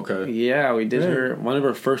 2020. Okay. Yeah, we did one of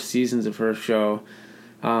her first seasons of her show.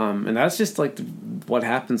 And that's just like what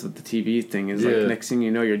happens with the TV thing is like, next thing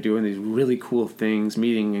you know, you're doing these really cool things,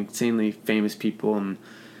 meeting insanely famous people, and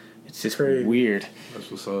it's just weird. That's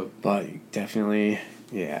what's up. But definitely,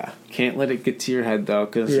 can't let it get to your head though,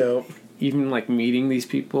 because even like meeting these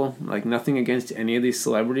people, like, nothing against any of these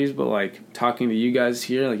celebrities, but like talking to you guys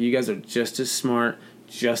here, like, you guys are just as smart,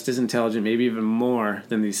 just as intelligent, maybe even more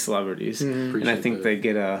than these celebrities. And I think they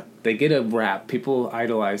get a rap. People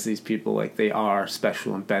idolize these people like they are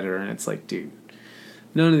special and better, and it's like, dude,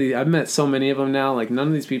 none of these. I've met so many of them now. Like, none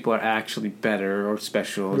of these people are actually better or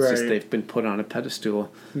special. It's just they've been put on a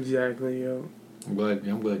pedestal. Exactly. Yeah. I'm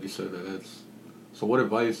glad you said that. So what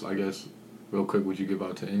advice, I guess, real quick, would you give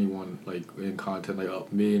out to anyone, like, in content,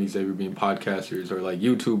 like me and Xavier being podcasters, or like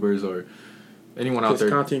YouTubers, or anyone out there,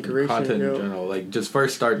 content creation, in general, like, just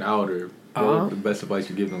first starting out, or the best advice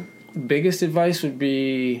you give them? Biggest advice would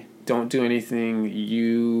be, don't do anything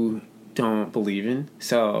you don't believe in.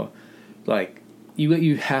 So, like,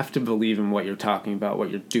 you have to believe in what you're talking about,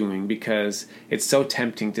 what you're doing, because it's so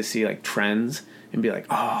tempting to see like trends and be like,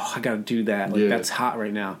 oh, I gotta do that. Like, that's hot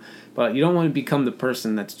right now. But you don't want to become the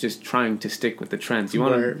person that's just trying to stick with the trends. You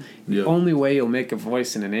want to. The only way you'll make a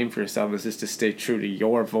voice and a name for yourself is just to stay true to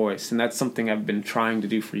your voice, and that's something I've been trying to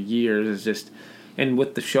do for years. Is just, and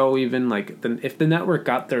with the show, even like, if the network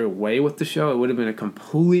got their way with the show, it would have been a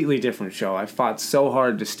completely different show. I fought so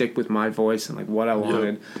hard to stick with my voice and like what I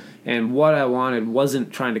wanted, and what I wanted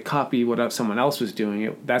wasn't trying to copy what someone else was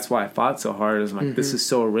doing. That's why I fought so hard. Is like, this is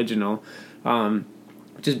so original.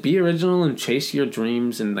 Just be original and chase your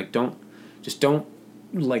dreams, and like don't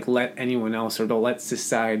like let anyone else, or don't let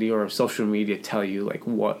society or social media tell you like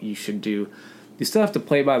what you should do. You still have to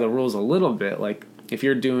play by the rules a little bit. Like, if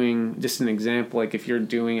you're doing, just an example, like if you're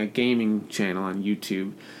doing a gaming channel on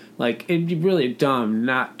YouTube, like it'd be really dumb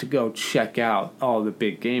not to go check out all the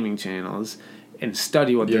big gaming channels and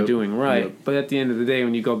study what they're doing right. Yep. But at the end of the day,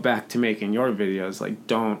 when you go back to making your videos, like,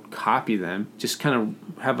 don't copy them. Just kind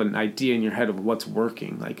of have an idea in your head of what's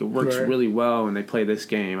working. Like, it works really well when they play this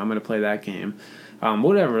game. I'm going to play that game.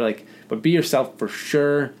 Whatever, like, but be yourself for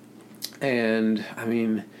sure. And, I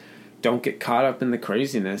mean, don't get caught up in the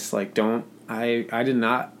craziness. Like, I did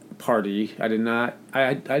not party.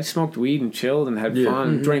 I smoked weed and chilled and had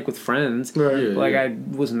fun, drank with friends. I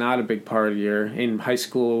was not a big partier in high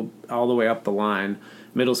school all the way up the line,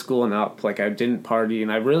 middle school and up. Like, I didn't party,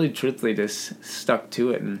 and I really truthfully just stuck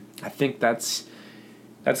to it. And I think that's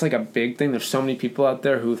like a big thing. There's so many people out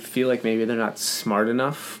there who feel like maybe they're not smart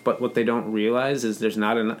enough, but what they don't realize is there's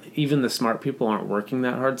not enough. Even the smart people aren't working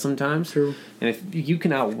that hard sometimes. True. And if you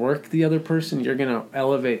can outwork the other person, you're gonna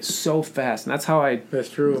elevate so fast. And that's how That's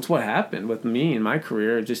true. That's what happened with me in my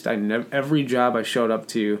career. Every job I showed up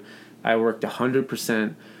to, I worked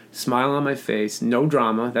 100%, smile on my face, no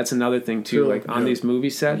drama. That's another thing too. True. Like on these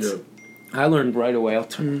movie sets. Yep. I learned right away. I'll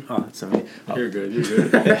turn. Oh, sorry. You're good.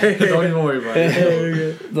 Don't even worry about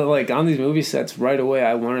it. Like on these movie sets, right away,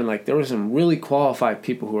 I learned like there were some really qualified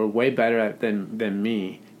people who were way better at than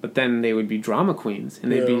me. But then they would be drama queens, and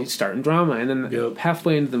they'd be starting drama. And then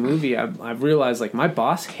halfway into the movie, I realized like my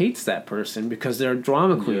boss hates that person because they're a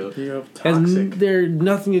drama queen. Toxic. And they're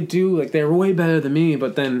nothing to do. Like they're way better than me.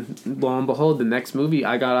 But then lo and behold, the next movie,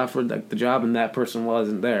 I got offered like the job, and that person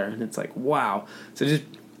wasn't there. And it's like wow. So just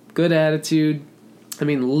good attitude. I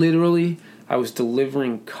mean, literally, I was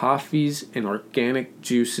delivering coffees and organic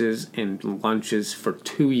juices and lunches for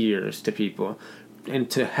 2 years to people. And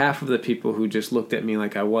to half of the people who just looked at me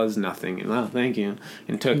like I was nothing. And, oh, thank you.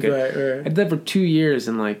 And took it. Right. I did that for 2 years.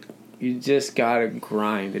 And, like, you just got to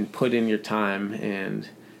grind and put in your time. And,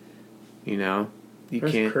 you know,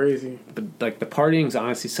 That's crazy. But like the partying's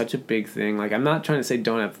honestly such a big thing. Like I'm not trying to say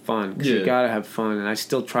don't have fun because you gotta have fun, and I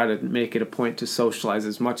still try to make it a point to socialize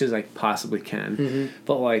as much as I possibly can. Mm-hmm.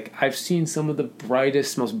 But like I've seen some of the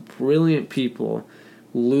brightest, most brilliant people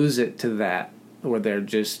lose it to that, where they're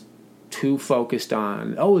just too focused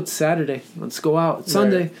on it's Saturday, let's go out. It's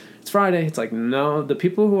Sunday, it's Friday. It's like no, the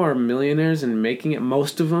people who are millionaires and making it,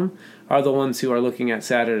 most of them are the ones who are looking at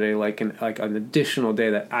Saturday like an additional day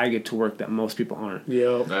that I get to work that most people aren't.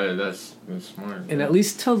 Yeah, that's smart. And at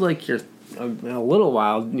least till like you're in a little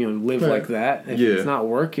while, you know, live like that. If it's not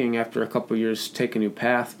working after a couple of years, take a new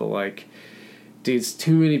path. But like, dude,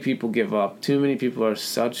 too many people give up. Too many people are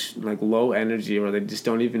such like low energy, or they just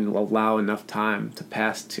don't even allow enough time to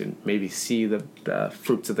pass to maybe see the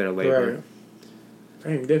fruits of their labor. Right.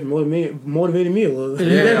 Dang, definitely motivated me a little. He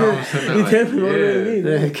definitely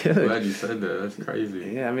motivated me. I'm glad you said that. That's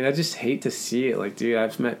crazy. Yeah, I mean, I just hate to see it. Like, dude,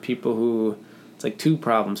 I've met people who, it's like two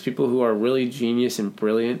problems. People who are really genius and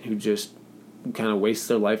brilliant who just kind of waste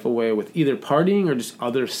their life away with either partying or just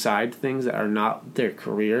other side things that are not their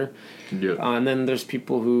career. Yeah. And then there's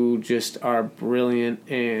people who just are brilliant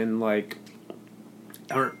and, like,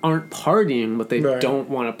 aren't partying, but they don't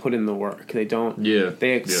want to put in the work. They don't. Yeah.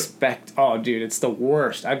 They expect. Oh, dude, it's the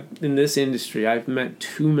worst. In this industry, I've met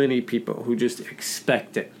too many people who just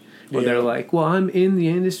expect it. Where they're like, "Well, I'm in the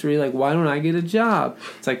industry. Like, why don't I get a job?"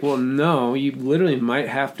 It's like, well, no, you literally might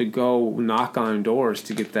have to go knock on doors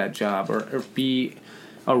to get that job, or be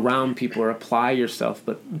around people, or apply yourself.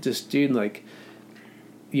 But just, dude, like,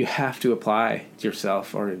 you have to apply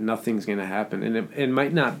yourself, or nothing's gonna happen. And it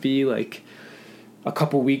might not be like a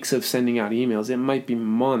couple weeks of sending out emails. It might be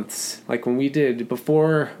months. Like when we did,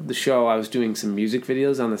 before the show, I was doing some music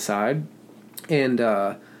videos on the side. And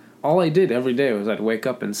all I did every day was I'd wake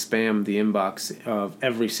up and spam the inbox of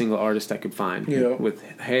every single artist I could find. With,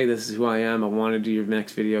 hey, this is who I am. I want to do your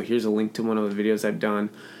next video. Here's a link to one of the videos I've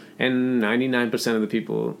done. And 99% of the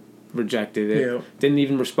people rejected it. Didn't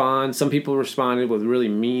even respond. Some people responded with really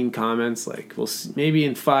mean comments like, well, maybe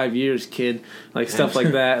in 5 years, kid, like stuff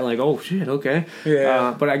like that. Like, oh shit, okay.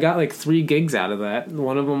 But I got like 3 gigs out of that.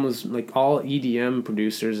 One of them was like all EDM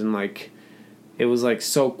producers, and like it was like,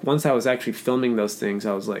 so once I was actually filming those things,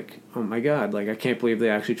 I was like, oh my god, like I can't believe they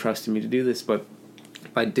actually trusted me to do this. But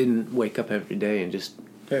if I didn't wake up every day and just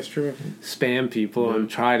spam people and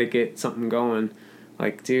try to get something going,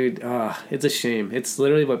 like, dude, it's a shame. It's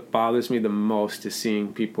literally what bothers me the most is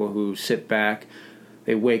seeing people who sit back,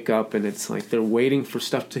 they wake up, and it's like they're waiting for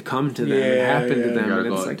stuff to come to them and happen to them. And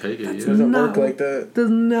it's like, it doesn't work like that. Does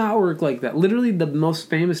not work like that. Literally, the most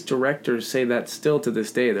famous directors say that still to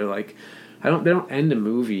this day. They're like, they don't end a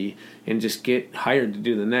movie and just get hired to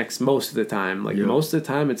do the next most of the time. Like, most of the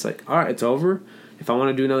time, it's like, all right, it's over. If I want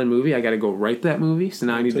to do another movie, I got to go write that movie. So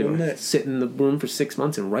now I need to sit in the room for 6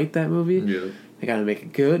 months and write that movie. Yeah. I got to make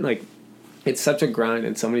it good. Like, it's such a grind,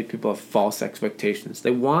 and so many people have false expectations.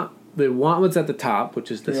 They want what's at the top, which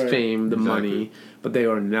is the fame, the money, but they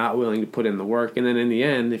are not willing to put in the work. And then in the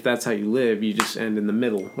end, if that's how you live, you just end in the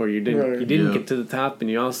middle, or you didn't get to the top, and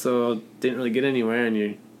you also didn't really get anywhere, and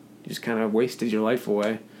you just kind of wasted your life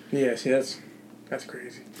away. Yeah, see, that's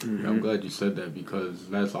crazy. Mm-hmm. I'm glad you said that, because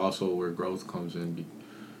that's also where growth comes in.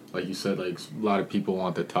 Like you said, like a lot of people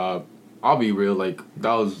want the top. I'll be real, like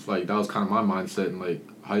that was kind of my mindset in like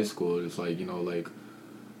high school. It's like, you know, like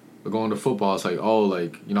going to football, it's like, oh,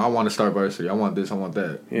 like, you know, I want to start varsity, I want this, I want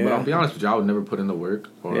that. Yeah. But I'll be honest with you, I would never put in the work,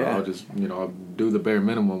 or I'll just, you know, I'll do the bare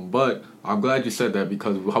minimum. But I'm glad you said that,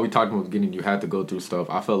 because how we talked about the beginning, you had to go through stuff.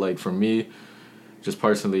 I felt like for me, just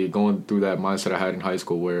personally, going through that mindset I had in high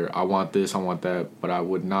school where I want this, I want that, but I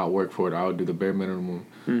would not work for it. I would do the bare minimum.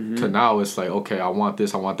 Mm-hmm. To now, it's like, okay, I want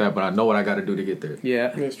this, I want that, but I know what I got to do to get there. Yeah.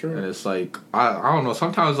 That's true. And it's like, I don't know,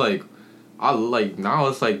 sometimes, like, I like, now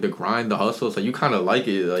it's like the grind, the hustle. It's like you kind of like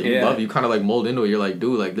it, like you love it. You kind of like mold into it. You're like,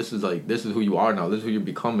 dude, like this is who you are now. This is who you're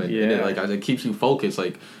becoming. Yeah. And it keeps you focused.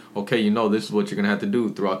 Like, okay, you know, this is what you're gonna have to do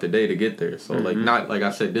throughout the day to get there. So like, not like I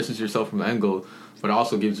said, distance yourself from the end goal, but it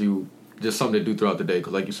also gives you just something to do throughout the day.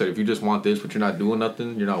 Because like you said, if you just want this but you're not doing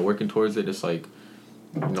nothing, you're not working towards it. It's like,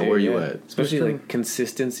 you know, where you at? Especially like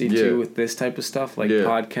consistency too with this type of stuff, like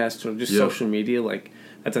podcasts or just social media, like.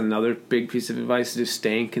 That's another big piece of advice, just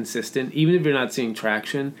staying consistent. Even if you're not seeing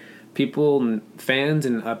traction, people, fans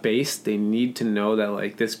and a base, they need to know that,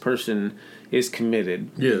 like, this person is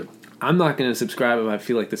committed. Yeah. I'm not going to subscribe if I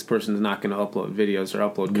feel like this person's not going to upload videos or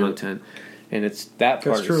upload content. And it's that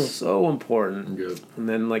part is so important. Yeah. And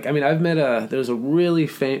then, like, I mean, I've met there's a really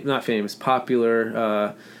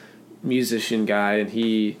popular musician guy, and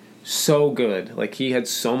he so good. Like, he had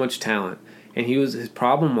so much talent. And his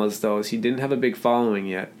problem was, though, is he didn't have a big following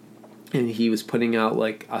yet. And he was putting out,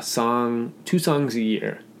 like, 2 songs a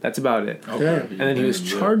year. That's about it. Okay. And then he was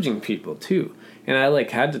charging people, too. And I,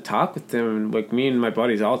 like, had to talk with them. And, like, me and my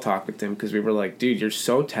buddies all talked with him because we were like, dude, you're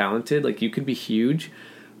so talented. Like, you could be huge.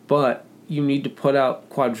 But you need to put out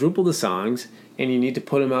quadruple the songs. And you need to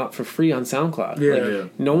put them out for free on SoundCloud. Yeah.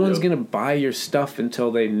 Like, no one's going to buy your stuff until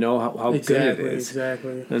they know how good it is.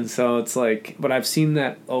 Exactly. And so it's like, but I've seen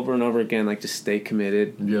that over and over again, like, just stay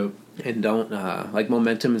committed. Yep. And don't, like,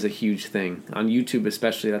 momentum is a huge thing. On YouTube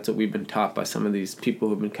especially, that's what we've been taught by some of these people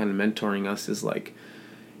who've been kind of mentoring us, is, like,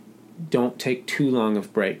 don't take too long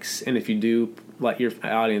of breaks. And if you do, let your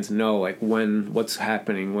audience know, like, what's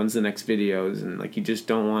happening, when's the next videos, and, like, you just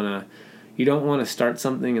don't want to... You don't want to start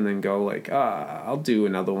something and then go like, I'll do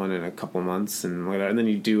another one in a couple months and whatever, and then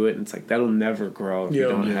you do it and it's like that'll never grow if you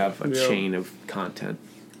don't have a chain of content.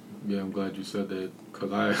 Yeah, I'm glad you said that, because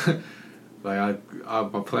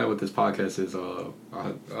my plan with this podcast is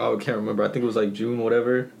I can't remember. I think it was like June,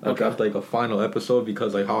 whatever. I got like a final episode,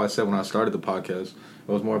 because like how I said when I started the podcast,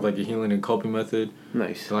 it was more of like a healing and coping method.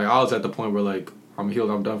 Nice. So, like, I was at the point where like I'm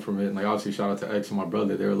healed, I'm done from it. And like, obviously, shout out to X and my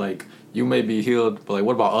brother. They were like, you may be healed, but like,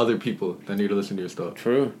 what about other people that need to listen to your stuff?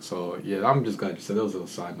 True. So yeah, I'm just glad you said that. Was a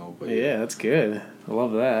side note, but yeah, that's good. I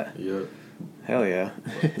love that. Yeah. Hell yeah.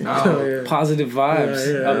 Now, positive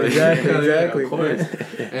vibes. Exactly. Of course.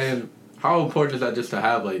 And how important is that, just to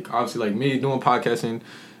have, like, obviously, like me doing podcasting,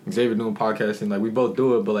 Xavier doing podcasting, like, we both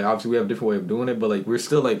do it, but like, obviously we have a different way of doing it, but like, we're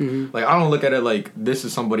still like, like, I don't look at it like this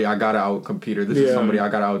is somebody I gotta out compete, or this is somebody I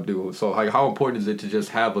gotta outdo. So like, how important is it to just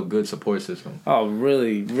have a good support system? Oh,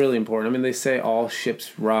 really, really important. I mean, they say all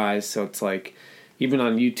ships rise, so it's like, even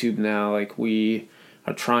on YouTube now, like, we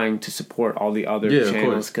are trying to support all the other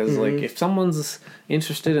channels, because like, if someone's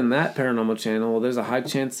interested in that paranormal channel, well, there's a high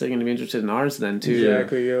chance they're going to be interested in ours then too.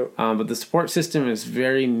 Exactly. Yep. But the support system is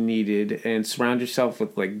very needed, and surround yourself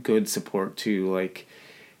with like good support too. Like,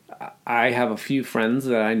 I have a few friends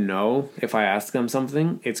that I know, if I ask them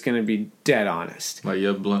something, it's going to be dead honest. Like,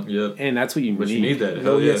 blunt, and that's what you need. But you need that.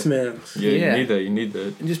 Oh, yes, man. Yeah, you need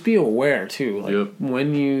that. And just be aware, too. Like,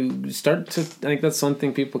 when you start to... I think that's one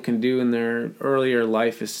thing people can do in their earlier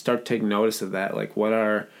life, is start taking notice of that. Like,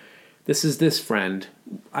 this is this friend.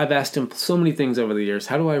 I've asked him so many things over the years.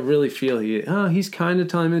 How do I really feel? He's kind of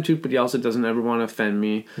telling me the truth, but he also doesn't ever want to offend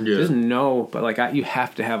me. Yeah. He doesn't know, but like, you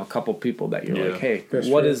have to have a couple people that you're like, hey,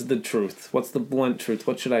 what is the truth? What's the blunt truth?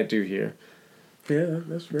 What should I do here? Yeah,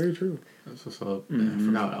 that's very true. That's what's up. I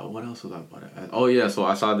forgot, what else was I about to ask? Oh yeah, so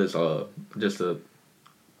I saw this, just to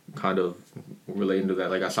kind of relating to that,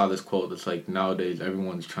 like, I saw this quote that's like, nowadays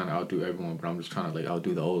everyone's trying to outdo everyone, but I'm just trying to like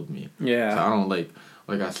outdo the old me. Yeah. So I don't like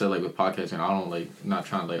like I said, like with podcasting, I don't not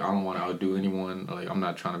trying to I don't want to outdo anyone. Like I'm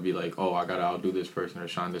not trying to be like, oh, I gotta outdo this person or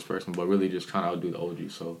shine this person, but really just trying to outdo the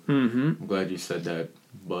OG. So I'm glad you said that.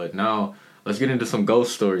 But now let's get into some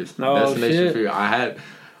ghost stories. Oh, Destination Fear.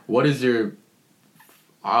 What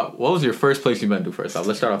was your first place you went to first off?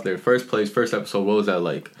 Let's start off there. First place, first episode, what was that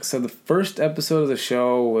like? So the first episode of the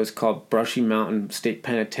show was called Brushy Mountain State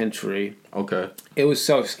Penitentiary. Okay. It was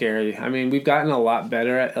so scary. I mean, we've gotten a lot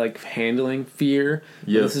better at handling fear.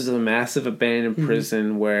 Yeah. This is a massive abandoned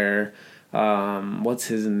prison where what's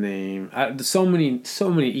his name? So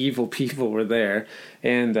many evil people were there,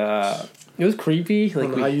 and it was creepy. I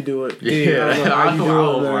don't know how you do it. Yeah.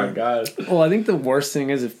 Oh my god. Well, I think the worst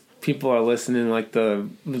thing is if people are listening, the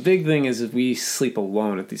big thing is if we sleep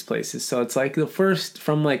alone at these places. So it's the first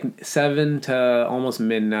from 7 to almost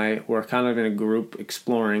midnight, we're kind of in a group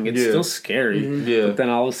exploring. It's still scary. Yeah. But then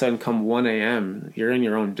all of a sudden come 1 a.m., you're in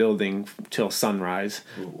your own building till sunrise.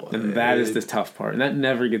 What? And that is the tough part. And that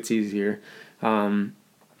never gets easier.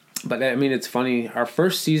 But I mean, it's funny. Our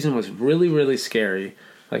first season was really, really scary.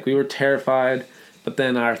 We were terrified. But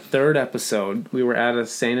then our third episode, we were at a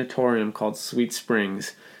sanatorium called Sweet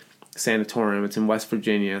Springs Sanatorium. It's in West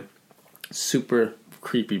Virginia. Super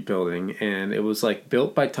creepy building, and it was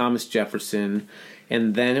built by Thomas Jefferson,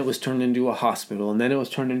 and then it was turned into a hospital, and then it was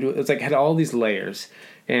turned into it had all these layers.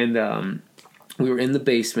 And we were in the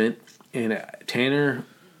basement, and Tanner,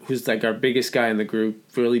 who's our biggest guy in the group,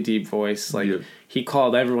 really deep voice, he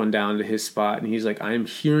called everyone down to his spot, and he's I am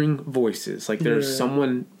hearing voices, there's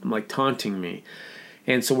someone taunting me.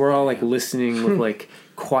 And so we're all listening with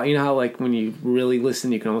quiet. You know how when you really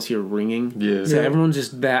listen, you can almost hear ringing. Yeah. So everyone's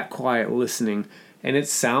just that quiet listening, and it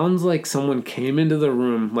sounds like someone came into the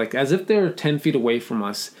room, as if they were 10 feet away from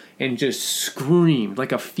us, and just screamed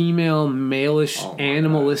a female, male-ish,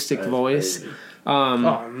 animalistic voice. Crazy. Oh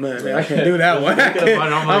man, I can't do that one.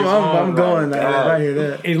 I'm going. I hear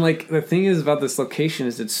that. And the thing is about this location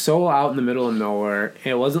is it's so out in the middle of nowhere.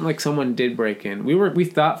 It wasn't someone did break in. We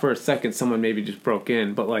thought for a second someone maybe just broke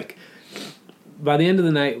in, but by the end of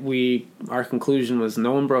the night, our conclusion was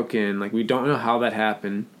no one broke in. We don't know how that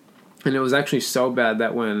happened, and it was actually so bad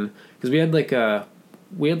that because we had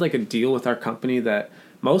a deal with our company that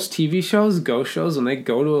most TV shows, ghost shows, when they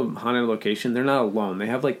go to a haunted location, they're not alone. They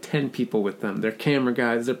have 10 people with them. Their camera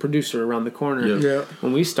guys, their producer around the corner. Yeah.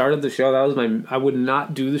 When we started the show, that was I would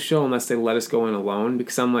not do the show unless they let us go in alone,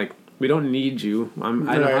 because I'm we don't need you. I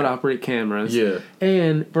know how to operate cameras. Yeah.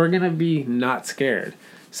 And we're gonna be not scared.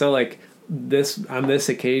 So on this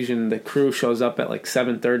occasion, the crew shows up at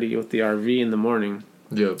 7:30 with the RV in the morning.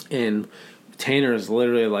 Yeah. And Tanner is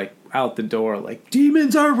literally out the door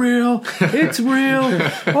demons are real, it's real,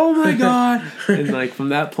 oh my god. And from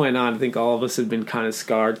that point on, I think all of us have been kind of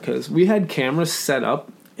scarred, because we had cameras set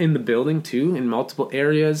up in the building too in multiple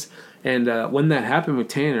areas. And when that happened with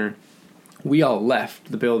Tanner, we all left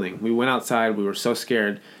the building. We went outside. We were so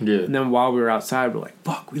scared. Yeah. And then while we were outside, we're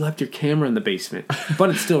fuck, we left your camera in the basement. But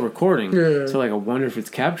it's still recording. Yeah. So, I wonder if it's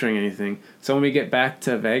capturing anything. So when we get back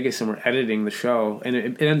to Vegas and we're editing the show, and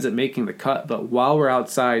it ends up making the cut, but while we're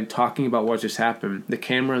outside talking about what just happened, the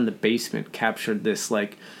camera in the basement captured this,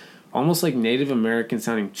 almost Native American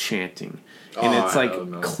sounding chanting. And it's,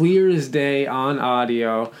 clear as day on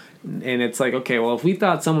audio. And it's okay, well, if we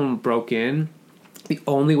thought someone broke in, the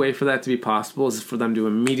only way for that to be possible is for them to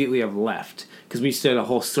immediately have left, because we did a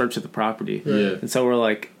whole search of the property. Yeah. And so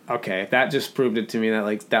we're okay, that just proved it to me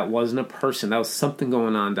that that wasn't a person. That was something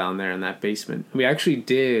going on down there in that basement. We actually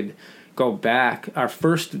did go back. Our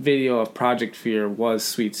first video of Project Fear was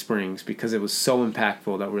Sweet Springs, because it was so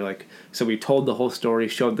impactful that we're so we told the whole story,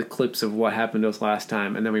 showed the clips of what happened to us last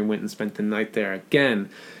time, and then we went and spent the night there again.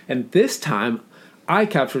 And this time, I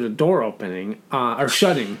captured a door opening or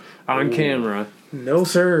shutting on camera. No,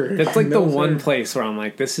 sir. That's the one place where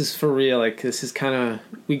I'm this is for real. This is kind of...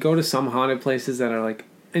 We go to some haunted places that are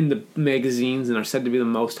in the magazines and are said to be the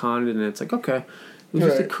most haunted, and it's okay, it was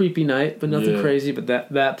just a creepy night, but nothing crazy. But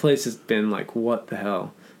that place has been what the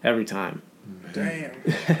hell every time. Damn.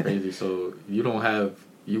 Crazy. So you don't have...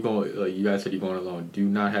 You guys said you're going alone. Do you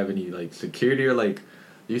not have any security, or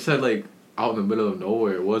you said out in the middle of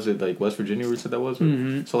nowhere? Was it West Virginia where you said that was?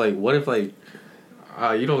 Mm-hmm. So what if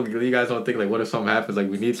you guys don't think what if something happens,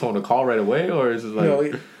 we need someone to call right away, or is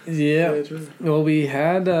it yeah. Well, we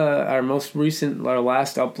had our last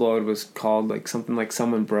upload was called something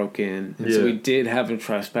someone broke in, and so we did have a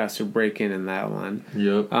trespasser break in that one.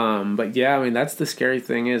 Yep. But yeah, I mean, that's the scary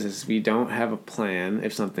thing is we don't have a plan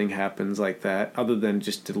if something happens like that, other than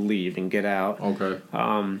just to leave and get out. Okay.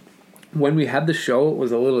 When we had the show, it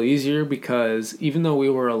was a little easier, because even though we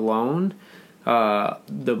were alone,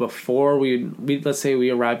 before we let's say we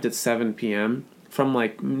arrived at 7 p.m. From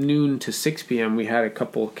like noon to 6 p.m. we had a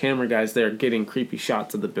couple camera guys there getting creepy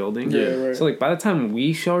shots of the building. Yeah, right. So like by the time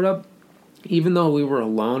we showed up, even though we were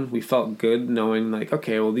alone, we felt good knowing like,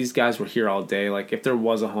 okay, well these guys were here all day. Like if there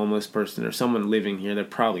was a homeless person or someone living here, they're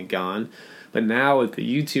probably gone. But now with the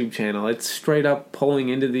YouTube channel, it's straight up pulling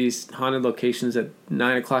into these haunted locations at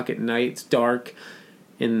 9 o'clock at night. It's dark,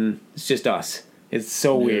 and it's just us. It's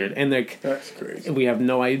so weird. And like, that's crazy. We have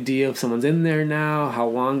no idea if someone's in there now, how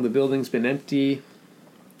long the building's been empty.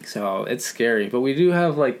 So it's scary. But we do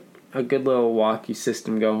have like a good little walkie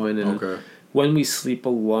system going. And when we sleep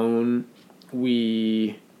alone,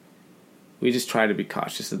 we just try to be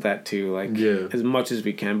cautious of that too, like as much as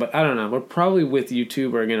we can. But I don't know. We're probably with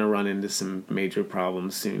YouTube are gonna run into some major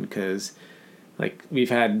problems soon because, like, we've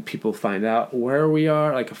had people find out where we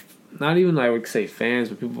are. Like, not even I would say fans,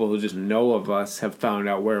 but people who just know of us have found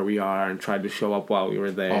out where we are and tried to show up while we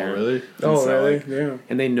were there. Oh really? Really? Yeah.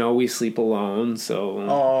 And they know we sleep alone, so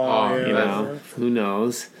you know, who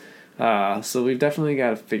knows? So we've definitely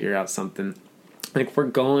got to figure out something. Like we're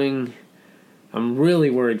going. I'm really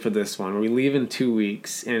worried for this one. We leave in 2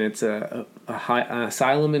 weeks, and it's an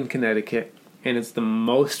asylum in Connecticut, and it's the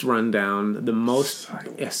most rundown, the most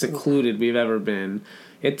secluded we've ever been.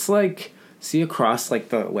 It's like, see across like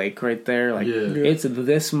the lake right there? Like it's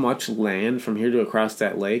this much land from here to across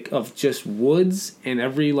that lake of just woods, and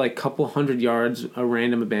every like couple 100 yards a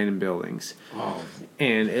random abandoned buildings. Oh.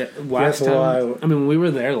 And last time, I mean, when we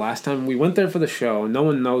were there last time, we went there for the show. No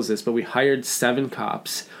one knows this, but we hired 7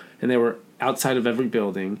 cops, and they were outside of every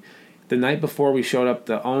building. The night before we showed up,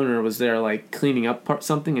 the owner was there like cleaning up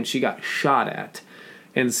something, and she got shot at.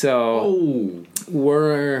 And so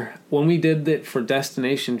when we did it for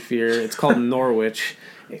Destination Fear, it's called Norwich.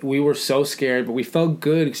 We were so scared, but we felt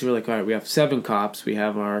good because we were like, all right, we have 7 cops. We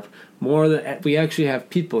have we actually have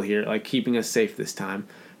people here like keeping us safe this time.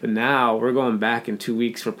 But now we're going back in 2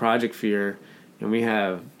 weeks for Project Fear, and we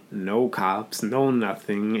have no cops, no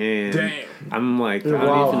nothing, and damn. I'm like, you're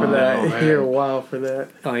wild for that. You're wild for that.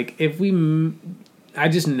 Like I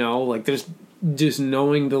just know, like, there's just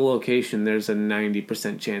knowing the location, there's a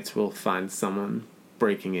 90% chance we'll find someone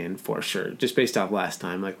breaking in for sure, just based off last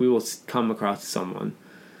time. Like we will come across someone.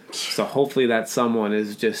 So hopefully that someone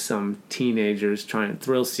is just some teenagers trying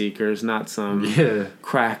thrill seekers, not some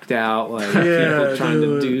cracked out like people trying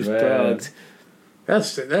to do drugs. That's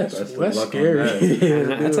scary.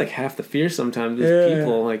 That's like half the fear sometimes is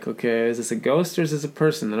people like, okay, is this a ghost or is this a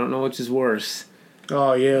person? I don't know which is worse.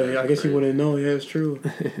 Oh yeah, I guess you wouldn't know. Yeah, it's true.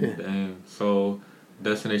 Damn. So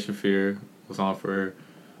Destination Fear was on for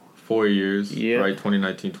 4 years, right?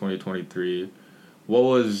 2019, 2023. What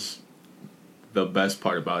was the best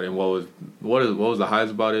part about it? And what was the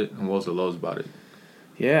highs about it, and what was the lows about it?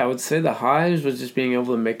 Yeah, I would say the highs was just being able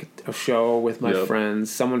to make a show with my friends.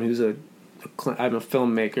 Someone who's I'm a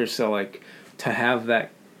filmmaker, so like to have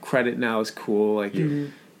that credit now is cool. Like,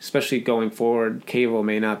 especially going forward, cable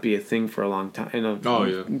may not be a thing for a long time, in a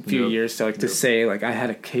few years. So like to say like I had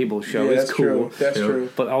a cable show is cool. That's true.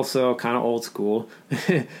 But also kind of old school.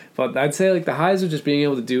 But I'd say like the highs are just being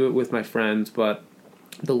able to do it with my friends. But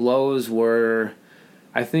the lows were,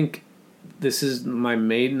 I think, this is the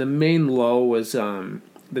main low was the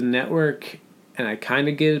network, and I kind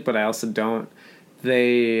of get it, but I also don't.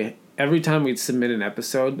 Every time we'd submit an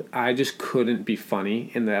episode, I just couldn't be funny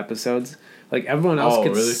in the episodes. Like, everyone else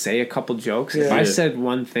could say a couple jokes. If I said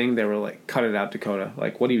one thing, they were like, cut it out, Dakota.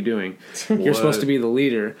 Like, what are you doing? You're supposed to be the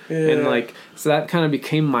leader. And, like, so that kind of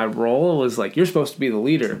became my role, was like, you're supposed to be the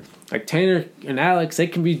leader. Like, Tanner and Alex, they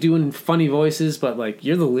can be doing funny voices, but, like,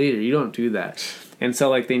 you're the leader. You don't do that. And so,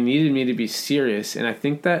 like, they needed me to be serious. And I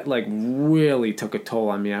think that, like, really took a toll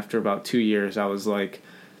on me after about 2 years. I was like,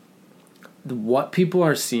 what people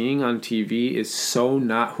are seeing on TV is so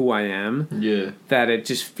not who I am that it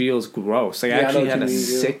just feels gross. Like, I actually had a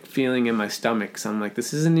sick feeling in my stomach. So I'm like,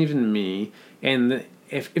 this isn't even me. And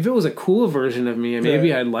if it was a cool version of me,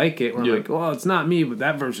 maybe I'd like it. Where I'm like, well, it's not me, but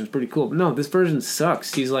that version's pretty cool. But no, this version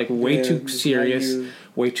sucks. He's like way too serious,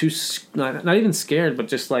 way too not even scared, but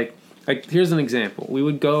just like here's an example. We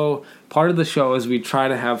would go. Part of the show is we'd try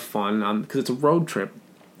to have fun because it's a road trip.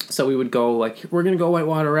 So we would go like, we're gonna go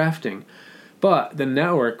whitewater rafting. But the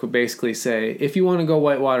network would basically say, if you want to go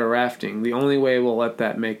whitewater rafting, the only way we'll let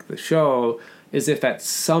that make the show is if at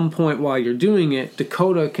some point while you're doing it,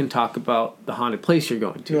 Dakota can talk about the haunted place you're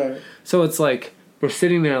going to. Right. So it's like, we're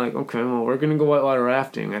sitting there like, okay, well, we're going to go whitewater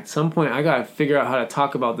rafting. At some point, I got to figure out how to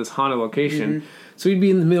talk about this haunted location. Mm-hmm. So we'd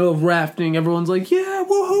be in the middle of rafting. Everyone's like, yeah, yeah,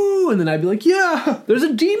 woohoo, and then I'd be like, yeah, there's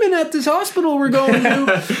a demon at this hospital we're going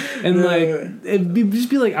to, and like it'd just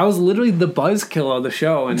be like I was literally the buzzkill of the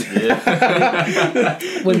show, and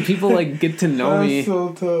when people like get to know me,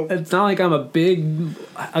 so tough. it's not like I'm a big,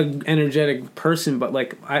 energetic person, but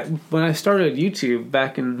like when I started YouTube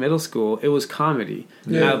back in middle school, it was comedy.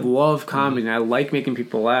 And I love comedy, and I like making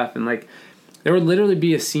people laugh, and like. There would literally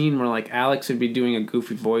be a scene where, like, Alex would be doing a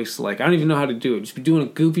goofy voice. Like, I don't even know how to do it. Just be doing a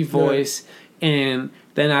goofy voice. Yeah. And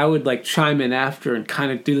then I would, like, chime in after and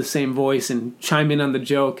kind of do the same voice and chime in on the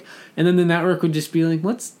joke. And then the network would just be like,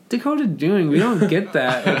 what's Dakota doing? We don't get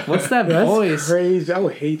that. Like, what's that voice? That's crazy. I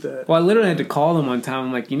would hate that. Well, I literally had to call them one time.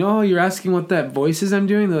 I'm like, you know how you're asking what that voice is I'm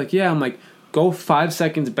doing? They're like, yeah. I'm like, go 5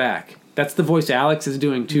 seconds back. That's the voice Alex is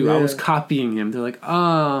doing, too. Yeah. I was copying him. They're like,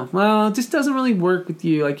 oh, well, it just doesn't really work with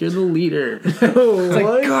you. Like, you're the leader. It's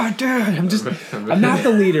like, God, dude, I'm not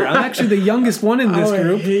the leader. I'm actually the youngest one in this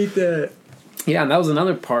group. I hate that. Yeah, and that was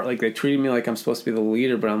another part. Like, they treated me like I'm supposed to be the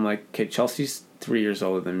leader, but I'm like, okay, Chelsea's 3 years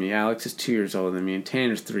older than me. Alex is 2 years older than me. And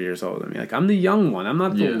Tanner's 3 years older than me. Like, I'm the young one. I'm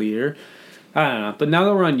not the leader. I don't know. But now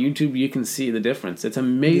that we're on YouTube, you can see the difference. It's a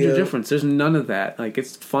major difference. There's none of that. Like,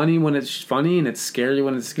 it's funny when it's funny, and it's scary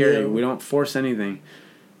when it's scary. Yeah. We don't force anything.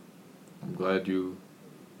 I'm glad you...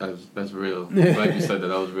 That's real. I'm glad you said that.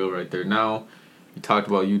 That was real right there. Now, you talked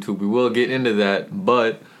about YouTube. We will get into that,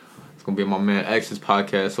 but it's going to be my man X's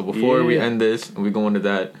podcast. So before we end this, and we go into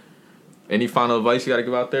that, any final advice you got to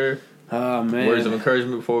give out there? Oh, man. Words of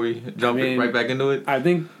encouragement before we jump right back into it? I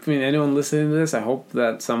think, anyone listening to this, I hope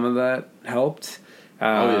that some of that helped. It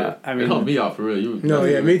helped me out for real.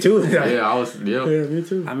 Me too. Yeah, me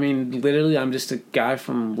too. I mean, literally, I'm just a guy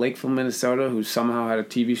from Lakeville, Minnesota who somehow had a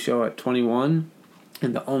TV show at 21.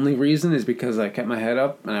 And the only reason is because I kept my head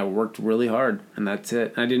up and I worked really hard. And that's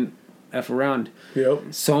it. I didn't F around. Yep.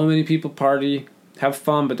 So many people party. Have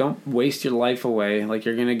fun, but don't waste your life away. Like,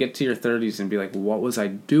 you're going to get to your 30s and be like, what was I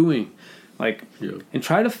doing? Like, and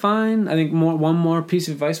try to find, I think one more piece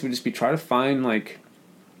of advice would just be try to find, like,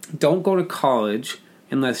 don't go to college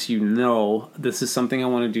unless you know this is something I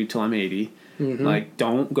want to do till I'm 80. Mm-hmm. Like,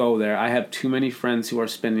 don't go there. I have too many friends who are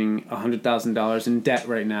spending $100,000 in debt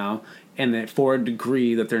right now, and that for a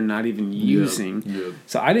degree that they're not even using. Yeah.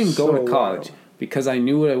 So I didn't go to college. Wild. Because I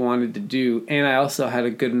knew what I wanted to do, and I also had a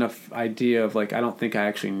good enough idea of, like, I don't think I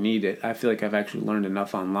actually need it. I feel like I've actually learned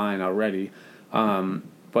enough online already.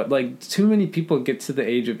 But, like, too many people get to the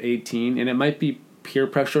age of 18, and it might be peer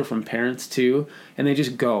pressure from parents, too, and they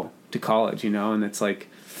just go to college, and it's like,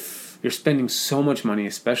 you're spending so much money,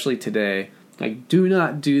 especially today. Like, do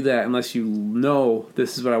not do that unless you know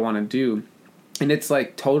this is what I want to do. And it's,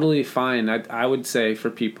 like, totally fine. I would say for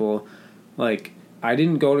people, like... I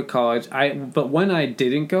didn't go to college. But when I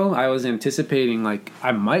didn't go, I was anticipating, like,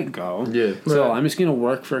 I might go. Yeah. So I'm just going to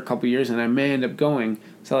work for a couple years, and I may end up going.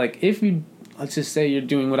 So, like, if you, let's just say you're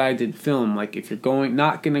doing what I did, film. Like, if you're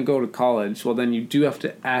not going to go to college, well, then you do have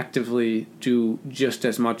to actively do just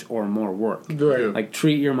as much or more work. Right. Like,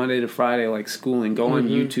 treat your Monday to Friday like schooling. Go on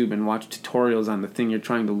YouTube and watch tutorials on the thing you're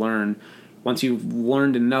trying to learn. Once you've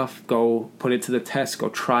learned enough, go put it to the test. Go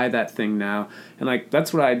try that thing now. And, like,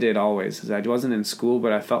 that's what I did always. Is I wasn't in school,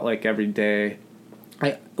 but I felt like every day,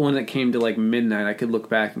 when it came to, like, midnight, I could look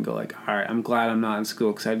back and go, like, all right, I'm glad I'm not in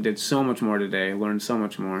school because I did so much more today, learned so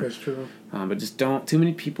much more. That's true. But just don't. Too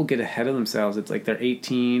many people get ahead of themselves. It's like they're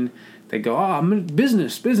 18. They go, oh, I'm in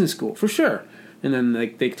business school, for sure. And then,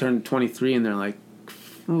 like, they turn 23 and they're like,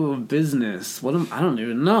 oh, business. I don't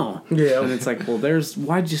even know. Yeah. And it's like, well,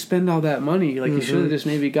 why'd you spend all that money? Like, you should have just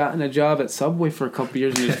maybe gotten a job at Subway for a couple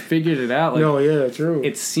years and just figured it out. Like, no, yeah, true.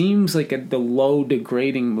 It seems like the low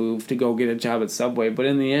degrading move to go get a job at Subway, but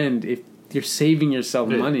in the end, if you're saving yourself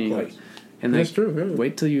money, like, and that's true. Yeah.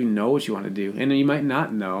 Wait till you know what you want to do, and you might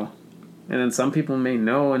not know. And then some people may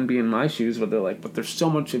know and be in my shoes, but they're like, but there's so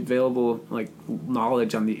much available, like,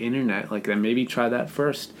 knowledge on the internet. Like, then maybe try that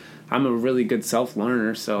first. I'm a really good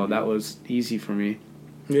self-learner, so that was easy for me.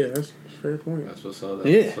 Yeah, that's a fair point. That's what's up.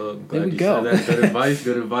 Glad there we go. Said that.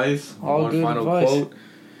 Good advice. All One good final advice. quote.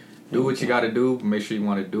 Do what you got to do. Make sure you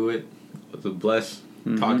want to do it. It's a bless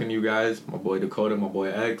talking to you guys. My boy Dakota, my boy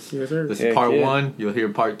X. Yes, sir. This is part 1. You'll hear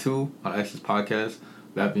part 2 on X's podcast.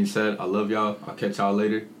 That being said, I love y'all. I'll catch y'all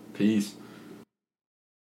later. Peace.